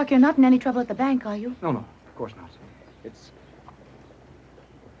 Clark, you're not in any trouble at the bank, are you? No, of course not. It's...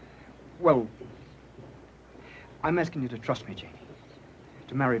 Well, I'm asking you to trust me, Janie.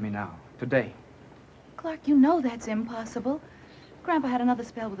 To marry me now, today. Clark, you know that's impossible. Grandpa had another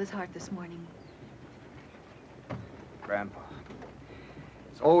spell with his heart this morning. Grandpa.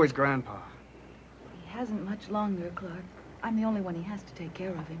 It's always Grandpa. He hasn't much longer, Clark. I'm the only one he has to take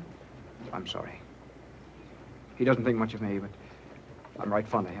care of him. I'm sorry. He doesn't think much of me, but I'm right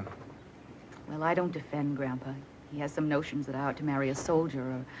fond of him. Well, I don't defend Grandpa. He has some notions that I ought to marry a soldier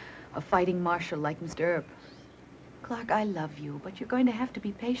or a fighting marshal like Mr. Earp. Clark, I love you, but you're going to have to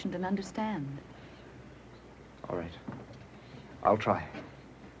be patient and understand. All right. I'll try.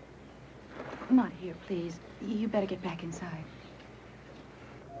 Not here, please. You better get back inside.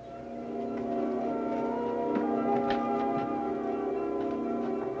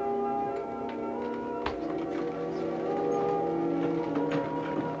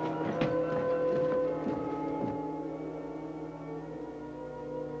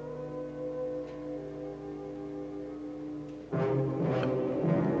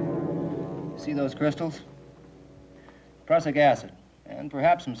 See those crystals? Prussic acid, and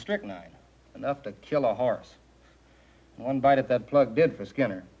perhaps some strychnine. Enough to kill a horse. And one bite at that plug did for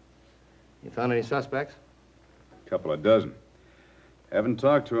Skinner. You found any suspects? A couple of dozen. Haven't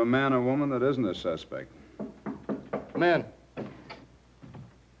talked to a man or woman that isn't a suspect. Come in.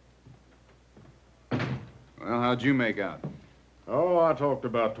 Well, how'd you make out? Oh, I talked to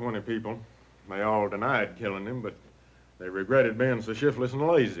about 20 people. They all denied killing him, but they regretted being so shiftless and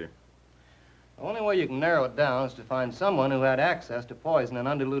lazy. The only way you can narrow it down is to find someone who had access to poison in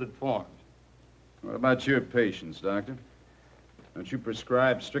undiluted form. What about your patients, Doctor? Don't you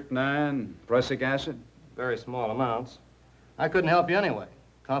prescribe strychnine, prussic acid? Very small amounts. I couldn't help you anyway.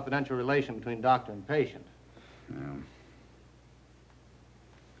 Confidential relation between doctor and patient. Yeah.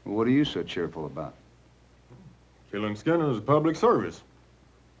 Well, what are you so cheerful about? Killing Skinner is a public service.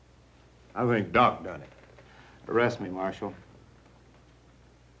 I think Doc done it. Arrest me, Marshal.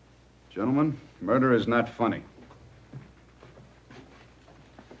 Gentlemen, murder is not funny.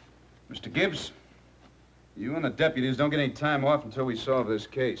 Mr. Gibbs, you and the deputies don't get any time off until we solve this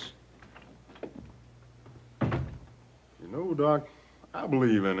case. You know, Doc, I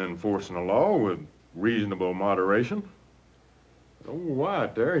believe in enforcing the law with reasonable moderation. But old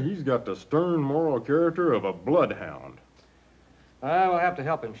Wyatt there, he's got the stern moral character of a bloodhound. I will have to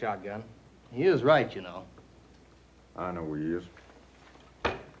help him, Shotgun. He is right, you know. I know he is.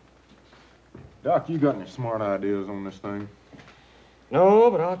 Doc, you got any smart ideas on this thing?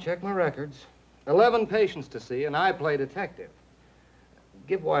 No, but I'll check my records. 11 patients to see, and I play detective.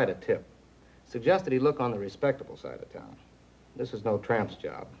 Give Wyatt a tip. Suggest that he look on the respectable side of town. This is no tramp's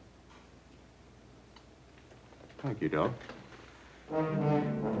job. Thank you, Doc.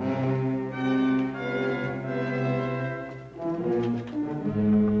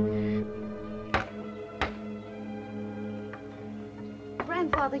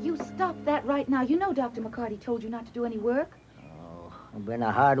 Grandfather, you stop that right now. You know Dr. McCarty told you not to do any work. I've been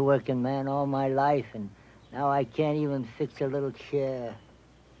a hard-working man all my life, and now I can't even fix a little chair.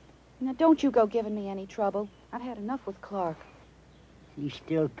 Now, don't you go giving me any trouble. I've had enough with Clark. He's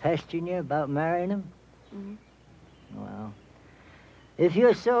still pestering you about marrying him? Mm-hmm. Well, if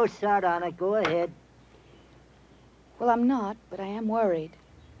you're so set on it, go ahead. Well, I'm not, but I am worried.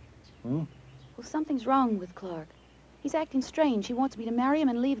 Hmm? Well, something's wrong with Clark. He's acting strange. He wants me to marry him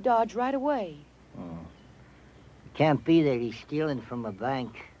and leave Dodge right away. Oh. It can't be that he's stealing from a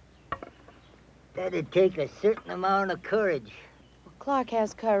bank. That'd take a certain amount of courage. Well, Clark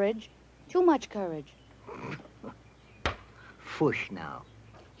has courage. Too much courage. Fush now.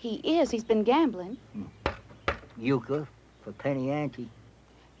 He is. He's been gambling. Euchre for penny ante.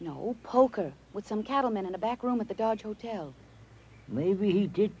 No, poker with some cattlemen in a back room at the Dodge Hotel. Maybe he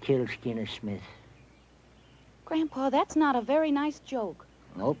did kill Skinner Smith. Grandpa, that's not a very nice joke.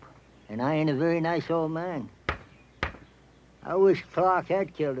 Nope. And I ain't a very nice old man. I wish Clark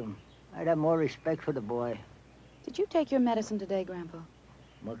had killed him. I'd have more respect for the boy. Did you take your medicine today, Grandpa?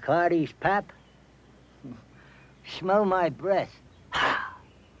 McCarty's pap? Smell my breath.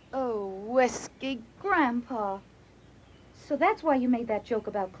 Oh, whiskey, Grandpa. So that's why you made that joke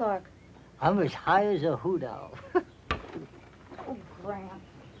about Clark. I'm as high as a hoot owl. Oh, Grandpa.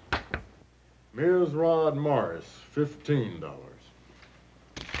 Ms. Rod Morris, $15.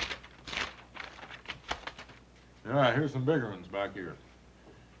 All right, here's some bigger ones back here.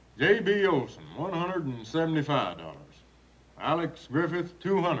 J.B. Olson, $175. Alex Griffith,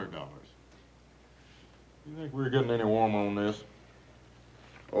 $200. You think we're getting any warmer on this?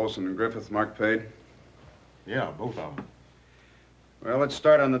 Olson and Griffith, marked paid? Yeah, both of them. Well, let's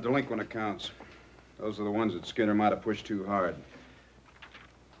start on the delinquent accounts. Those are the ones that Skinner might have pushed too hard.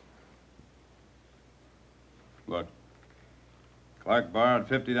 Look. Clark borrowed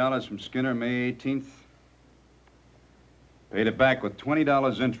 $50 from Skinner May 18th. Paid it back with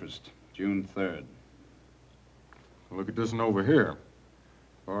 $20 interest, June 3rd. Look at this one over here.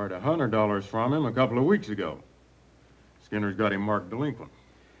 Borrowed $100 from him a couple of weeks ago. Skinner's got him marked delinquent.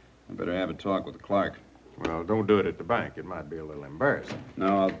 I better have a talk with Clark. Well, don't do it at the bank. It might be a little embarrassing.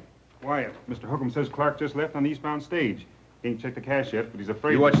 No, I'll... Wyatt, Mr. Hookham says Clark just left on the eastbound stage. He ain't checked the cash yet, but he's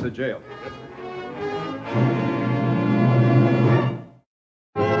afraid... You watch the jail.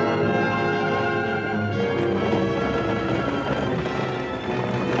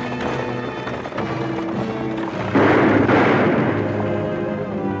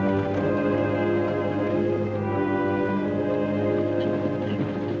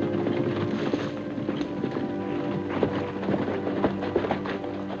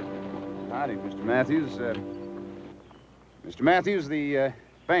 Matthews, Mr. Matthews, the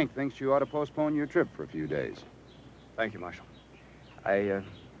bank thinks you ought to postpone your trip for a few days. Thank you, Marshal. I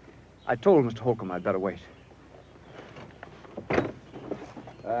told Mr. Holcomb I'd better wait.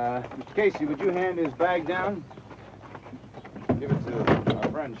 Mr. Casey, would you hand his bag down? Give it to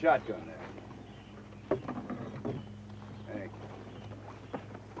our friend Shotgun there.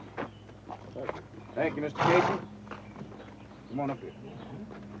 Thank you, Mr. Casey. Come on up here.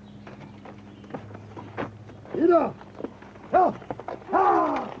 Get up! Help!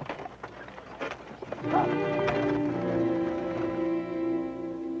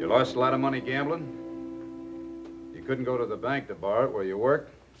 You lost a lot of money gambling? You couldn't go to the bank to borrow it where you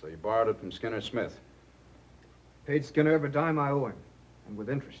work, so you borrowed it from Skinner Smith. Paid Skinner every dime I owe him, and with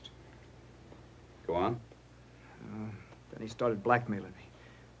interest. Go on. Then he started blackmailing me.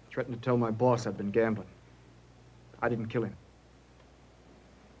 Threatened to tell my boss I'd been gambling. I didn't kill him.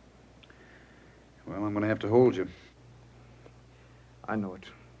 Well, I'm going to have to hold you. I know it.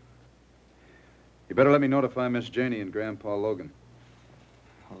 You better let me notify Miss Janey and Grandpa Logan.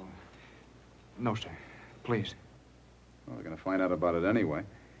 Oh, no, sir. Please. Well, they're going to find out about it anyway.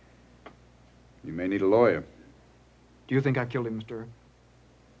 You may need a lawyer. Do you think I killed him, Mr. Earp?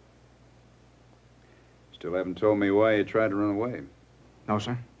 Still haven't told me why you tried to run away. No,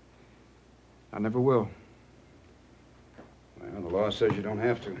 sir. I never will. Well, the law says you don't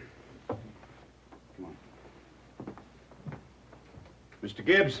have to. Mr.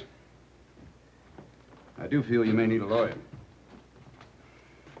 Gibbs, I do feel you may need a lawyer.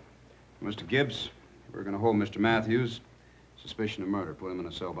 Mr. Gibbs, we're going to hold Mr. Matthews. Suspicion of murder. Put him in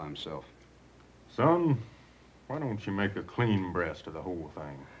a cell by himself. Son, why don't you make a clean breast of the whole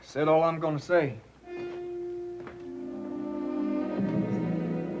thing? Said all I'm going to say.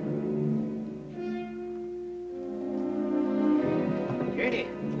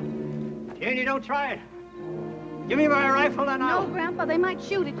 Janie, don't try it. Give me my rifle and I'll... No, Grandpa, they might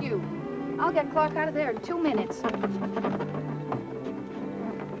shoot at you. I'll get Clark out of there in 2 minutes.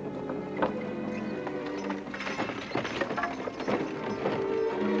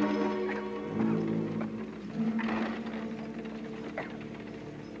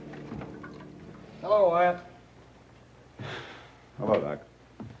 Hello, Wyatt. Hello, Doc.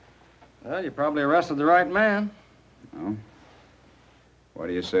 Well, you probably arrested the right man. Oh? Why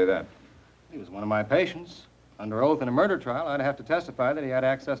do you say that? He was one of my patients. Under oath in a murder trial, I'd have to testify that he had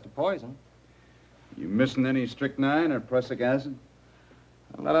access to poison. You missing any strychnine or prussic acid?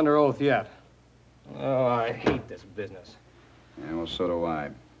 I'm not under oath yet. Oh, I hate this business. Yeah, well, so do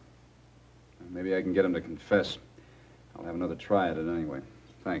I. Maybe I can get him to confess. I'll have another try at it anyway.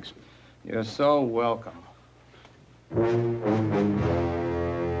 Thanks. You're so welcome.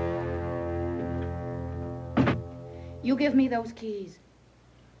 You give me those keys.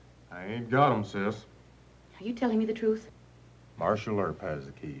 I ain't got them, sis. Are you telling me the truth? Marshal Earp has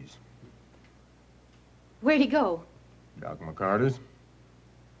the keys. Where'd he go? Doc McCarty's.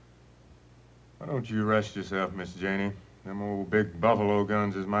 Why don't you rest yourself, Miss Janey? Them old big buffalo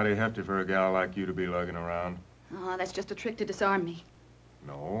guns is mighty hefty for a gal like you to be lugging around. Oh, that's just a trick to disarm me.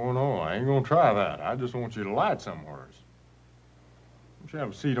 No, I ain't gonna try that. I just want you to light somewheres. You should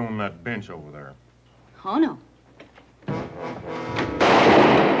have a seat on that bench over there. Oh, no.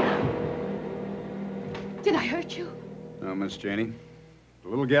 Did I hurt you? No, Miss Janey. A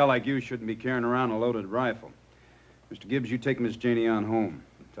little gal like you shouldn't be carrying around a loaded rifle. Mr. Gibbs, you take Miss Janey on home.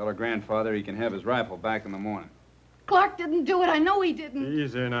 Tell her grandfather he can have his rifle back in the morning. Clark didn't do it. I know he didn't.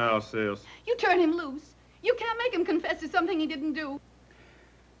 Easy now, sis. You turn him loose. You can't make him confess to something he didn't do.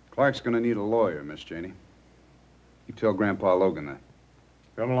 Clark's gonna need a lawyer, Miss Janey. You tell Grandpa Logan that.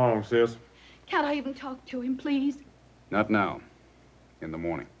 Come along, sis. Can't I even talk to him, please? Not now. In the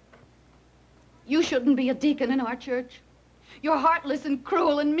morning. You shouldn't be a deacon in our church. You're heartless and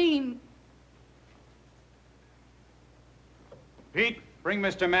cruel and mean. Pete, bring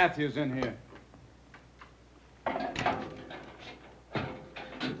Mr. Matthews in here.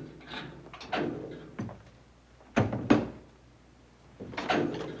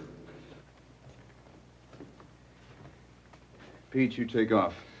 Pete, you take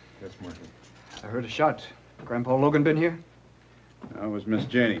off. Yes, Marshal. I heard a shot. Grandpa Logan been here? No, it was Miss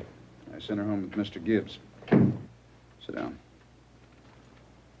Janey. I sent her home with Mr. Gibbs. Sit down.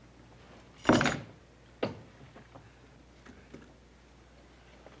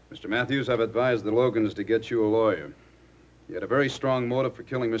 Mr. Matthews, I've advised the Logans to get you a lawyer. You had a very strong motive for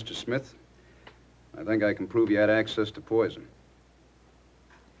killing Mr. Smith. I think I can prove you had access to poison.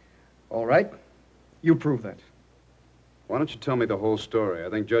 All right. You prove that. Why don't you tell me the whole story? I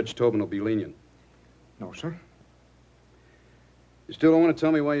think Judge Tobin will be lenient. No, sir. You still don't want to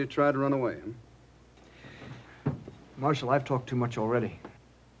tell me why you tried to run away, huh? Marshal, I've talked too much already.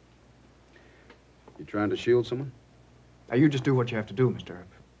 You trying to shield someone? Now, you just do what you have to do, Mr. Earp.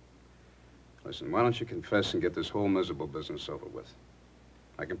 Listen, why don't you confess and get this whole miserable business over with?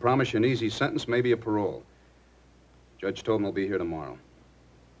 I can promise you an easy sentence, maybe a parole. Judge Tobin will be here tomorrow.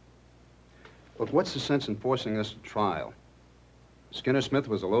 Look, what's the sense in forcing this to trial? Skinner Smith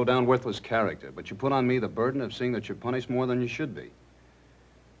was a low-down, worthless character, but you put on me the burden of seeing that you're punished more than you should be.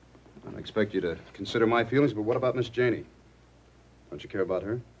 I don't expect you to consider my feelings, but what about Miss Janey? Don't you care about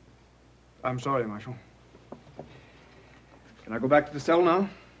her? I'm sorry, Marshal. Can I go back to the cell now?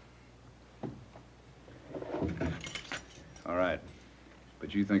 All right.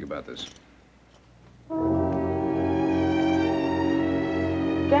 But you think about this.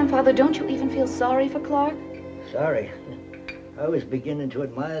 Grandfather, don't you even feel sorry for Clark? Sorry. I was beginning to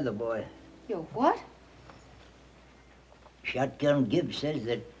admire the boy. You're what? Shotgun Gibbs says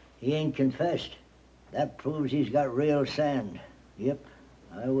that he ain't confessed. That proves he's got real sand. Yep,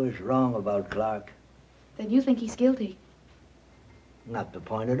 I was wrong about Clark. Then you think he's guilty? Not the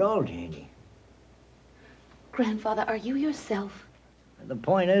point at all, Janie. Grandfather, are you yourself? The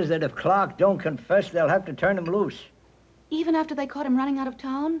point is that if Clark don't confess, they'll have to turn him loose. Even after they caught him running out of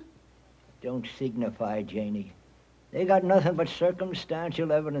town? Don't signify, Janie. They got nothing but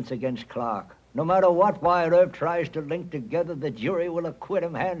circumstantial evidence against Clark. No matter what Wyatt Earp tries to link together, the jury will acquit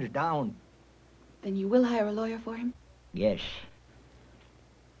him hands down. Then you will hire a lawyer for him? Yes.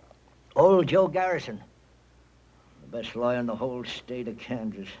 Old Joe Garrison. The best lawyer in the whole state of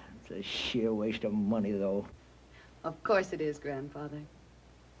Kansas. It's a sheer waste of money, though. Of course it is, Grandfather.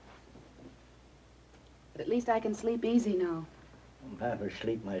 But at least I can sleep easy now. I'm half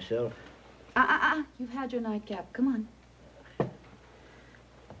asleep myself. You've had your nightcap. Come on.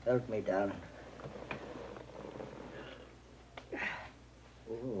 Help me, darling.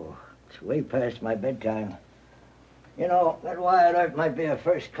 Oh, it's way past my bedtime. You know, that Wyatt Earp might be a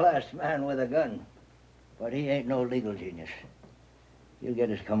first-class man with a gun, but he ain't no legal genius. He'll get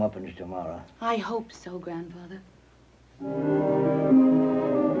his comeuppance tomorrow. I hope so, Grandfather.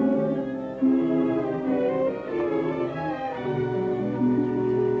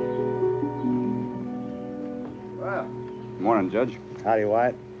 Well, morning, Judge. Howdy,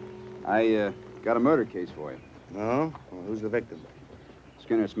 Wyatt. I got a murder case for you. No? Well, who's the victim?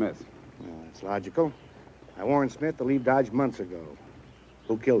 Skinner Smith. Well, that's logical. I warned Smith to leave Dodge months ago.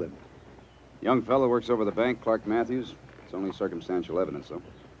 Who killed him? Young fellow works over the bank, Clark Matthews. It's only circumstantial evidence, though.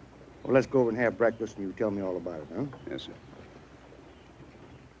 Well, let's go over and have breakfast, and you tell me all about it, huh? Yes, sir.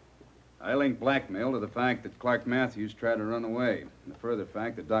 I link blackmail to the fact that Clark Matthews tried to run away, and the further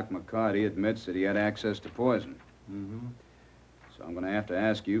fact that Doc McCarty admits that he had access to poison. Mm-hmm. So I'm going to have to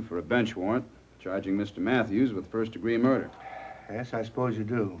ask you for a bench warrant charging Mr. Matthews with first-degree murder. Yes, I suppose you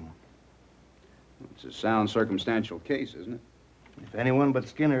do. It's a sound circumstantial case, isn't it? If anyone but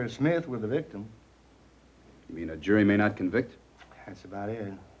Skinner or Smith were the victim. You mean a jury may not convict? That's about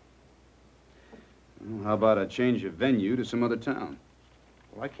it. Well, how about a change of venue to some other town?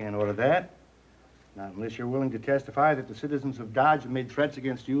 Well, I can't order that. Not unless you're willing to testify that the citizens of Dodge have made threats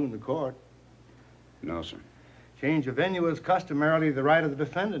against you in the court. No, sir. Change of venue is customarily the right of the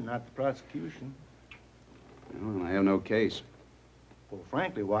defendant, not the prosecution. Well, I have no case. Well,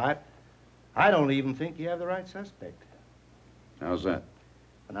 frankly, Wyatt, I don't even think you have the right suspect. How's that?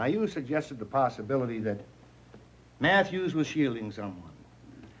 Now, you suggested the possibility that Matthews was shielding someone.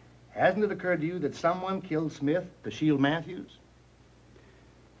 Hasn't it occurred to you that someone killed Smith to shield Matthews?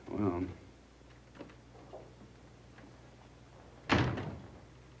 Well,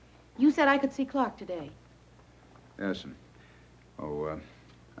 You said I could see Clark today. yes, sir. Oh,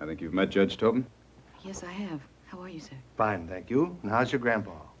 I think you've met Judge Tobin? Yes, I have. How are you, sir? Fine, thank you. And how's your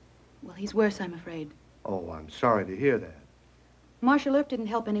grandpa? Well, he's worse, I'm afraid. Oh, I'm sorry to hear that. Marshal Earp didn't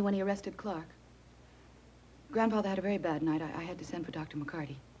help any when he arrested Clark. Grandfather had a very bad night. I had to send for Dr.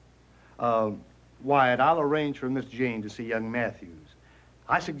 McCarty. Wyatt, I'll arrange for Miss Jane to see young Matthews.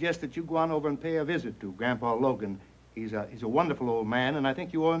 I suggest that you go on over and pay a visit to Grandpa Logan. He's a wonderful old man, and I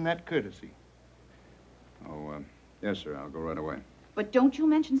think you owe him that courtesy. Oh, yes, sir. I'll go right away. But don't you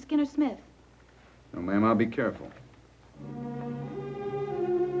mention Skinner Smith. No, ma'am, I'll be careful.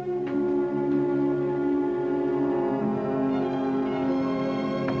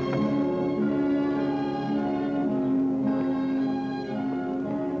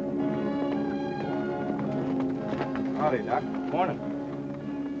 Howdy, Doc. Morning.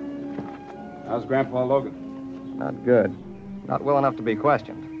 How's Grandpa Logan? Not good. Not well enough to be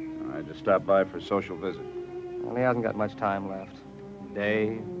questioned. I just stopped by for a social visit. Well, he hasn't got much time left.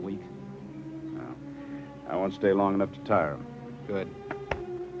 Day, week. Well, I won't stay long enough to tire him. Good.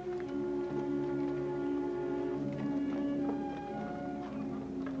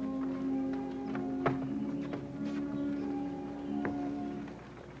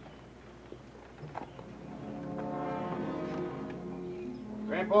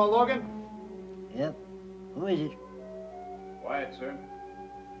 Grandpa Logan? Yep. Who is it? Wyatt, sir.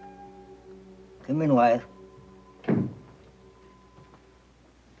 Come in, Wyatt.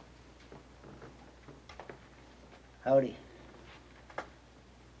 Howdy.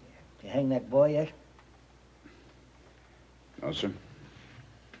 Did you hang that boy yet? No, sir.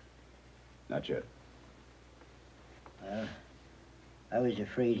 Not yet. Well, I was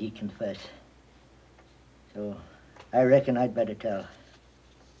afraid he'd confess. So I reckon I'd better tell.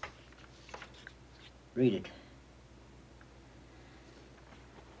 Read it.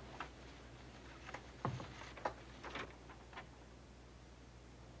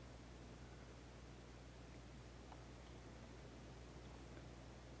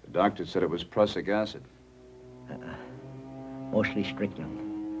 The doctor said it was prussic acid. Mostly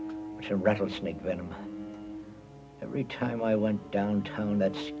strychnine. With some rattlesnake venom. Every time I went downtown,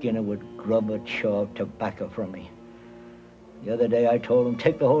 that Skinner would grub a chaw of tobacco from me. The other day I told him,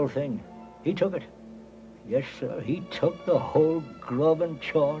 take the whole thing. He took it. Yes, sir, he took the whole grub and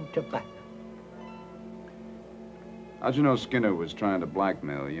chaw and tobacco. How'd you know Skinner was trying to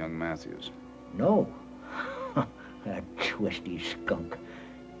blackmail young Matthews? No. That twisty skunk.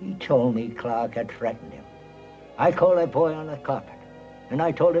 He told me Clark had threatened him. I called that boy on the carpet, and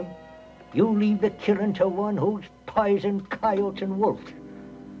I told him, you leave the killing to one who's poisoned coyotes and wolves.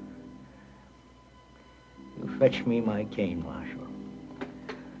 You fetch me my cane, Marshal.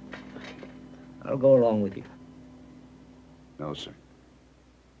 I'll go along with you. No, sir.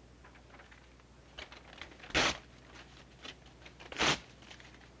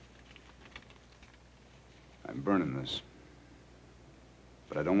 I'm burning this.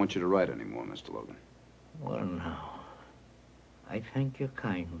 But I don't want you to write anymore, Mr. Logan. Well, now, I thank you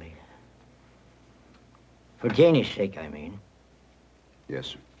kindly. For Janie's sake, I mean. Yes,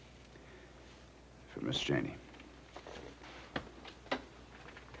 sir. For Miss Janie.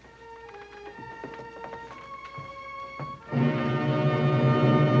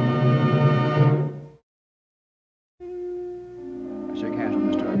 Shake hands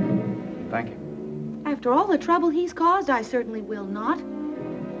with Mr. Earp. Thank you. After all the trouble he's caused, I certainly will not.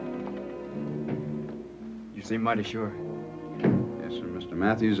 You seem mighty sure. Yes, sir, Mr.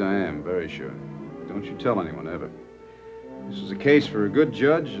 Matthews, I am very sure. Don't you tell anyone ever. This is a case for a good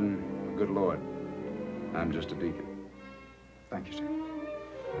judge and a good lord. I'm just a deacon. Thank you,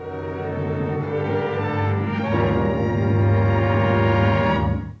 sir.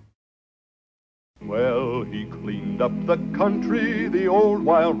 opened up the country, the old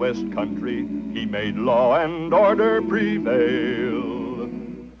Wild West country. He made law and order prevail,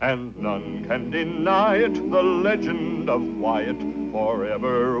 and none can deny it. The legend of Wyatt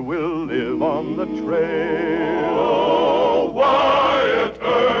forever will live on the trail. Oh, Wyatt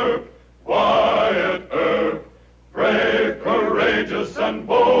Earp, brave, courageous, and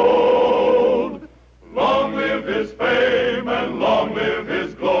bold. Long live his fame, and long live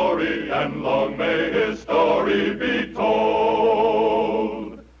his glory, and long may his story be told.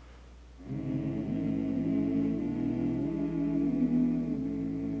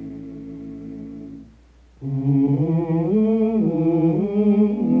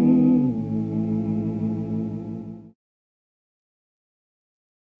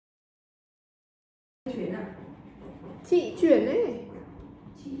 Chị chuyển ấy.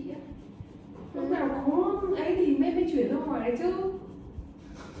 Chị lúc nào có ấy thì mới chuyển ra ngoài đấy chứ.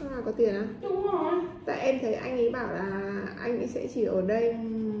 Lúc nào có tiền á? Đúng rồi. Tại em thấy anh ấy bảo là anh ấy sẽ chỉ ở đây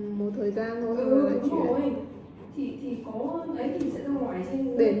một thời gian thôi. Đúng rồi. Thì có ấy thì sẽ ra ngoài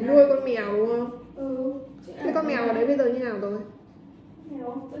trên. Để nuôi con mèo đúng không? Ừ. Thế con mèo ở đấy bây giờ như nào rồi?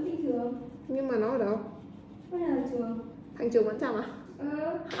 Mèo vẫn bình thường. Nhưng mà nó ở đâu? Nó là thằng Trường. Thằng Trường vẫn chăm à?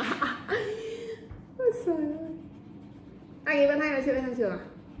 Ôi trời ơi. Anh ấy vẫn hay nói chuyện với thằng Trường à?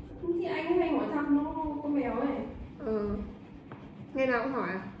 Thì anh ấy hay hỏi thăm nó con mèo ấy. Ngày nào cũng hỏi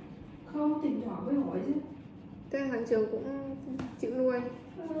à? Không, thỉnh thoảng mới hỏi chứ. Thế là thằng Trường cũng chịu nuôi.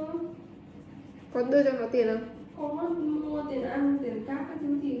 Có đưa cho nó tiền không? Có mua tiền ăn, tiền cáp các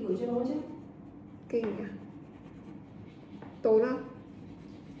thứ thì gửi cho nó chứ. Kinh à? Tốn không?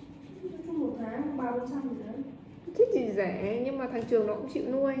 Nói chung một tháng 300-400 gì đấy. Thế thì rẻ, nhưng mà thằng Trường nó cũng chịu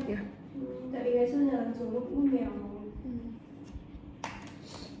nuôi nhỉ? Tại vì ngày xưa nhà thằng Trường nó cũng nuôi mèo rồi.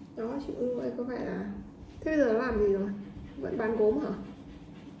 Đó, chịu nuôi có phải là... Thế bây giờ nó làm gì rồi? Vẫn bán gốm hả?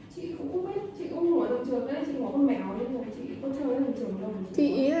 Chị cũng không biết, chị cũng hỏi thằng Trường đấy, chị có con mèo nên là chị có chơi với thằng Trường đâu.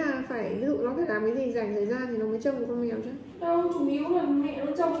 Thì ý là phải, ví dụ nó phải làm cái gì dành thời gian thì nó mới trông một con mèo chứ. Đâu, chủ yếu là mẹ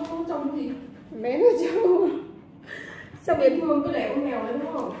nó trông cái gì? Bé nó trông. Xong bình thường cứ để con mèo đấy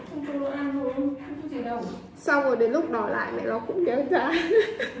đúng không? Xong cho nó ăn thôi, không có gì đâu. Xong rồi đến lúc đòi lại mẹ nó cũng kéo ra.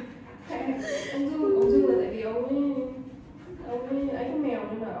 Ông Dương là tại vì ông ấy ấy con mèo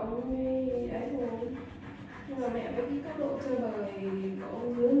nên là ông ấy ấy thôi. Nhưng mà mẹ với cái cấp độ chơi bời của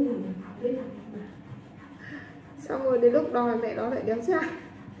ông Dương thì biết. Xong rồi đến lúc đòi mẹ nó lại đéo ra.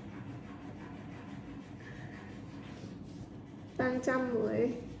 Đang chăm rồi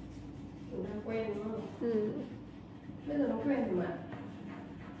ấy. Đang quen đúng không? Bây giờ nó quen rồi mà.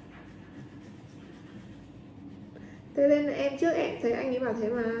 Thế nên em trước em thấy anh ấy bảo thế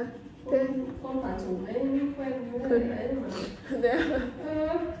mà. Thế... Con bà chủ đấy quen với đấy mà.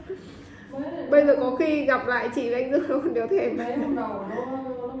 Bây giờ có khi gặp lại chị với anh Dương nó còn đéo thèm. Mấy hôm đầu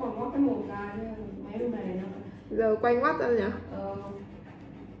nó còn ngoắc cái một cái mấy hôm này nó. Giờ quay ngoắt ra nhỉ?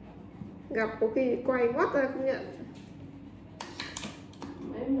 Gặp có khi quay ngoắt ra không nhận.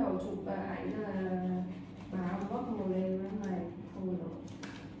 Mấy hôm đầu chụp bà ảnh là bà ngoắc một lên cái này thôi rồi.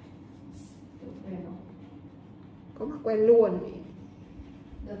 Quen không? Có mà quen luôn.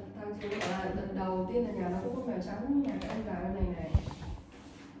 Đợt thằng Trường bảo là đợt đầu tiên là nhà nó cũng có mèo trắng, nhà cái em gái bên này này.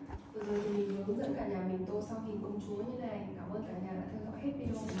 Rồi thì mình hướng dẫn cả nhà mình tô xong hình công chúa như này. Cảm ơn cả nhà đã theo dõi hết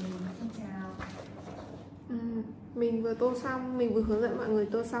video của mình. Xin chào. Mình vừa tô xong, mình vừa hướng dẫn mọi người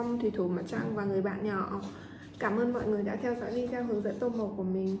tô xong thủy thủ mặt trăng và người bạn nhỏ. Cảm ơn mọi người đã theo dõi video hướng dẫn tô màu của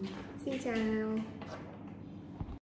mình. Xin chào.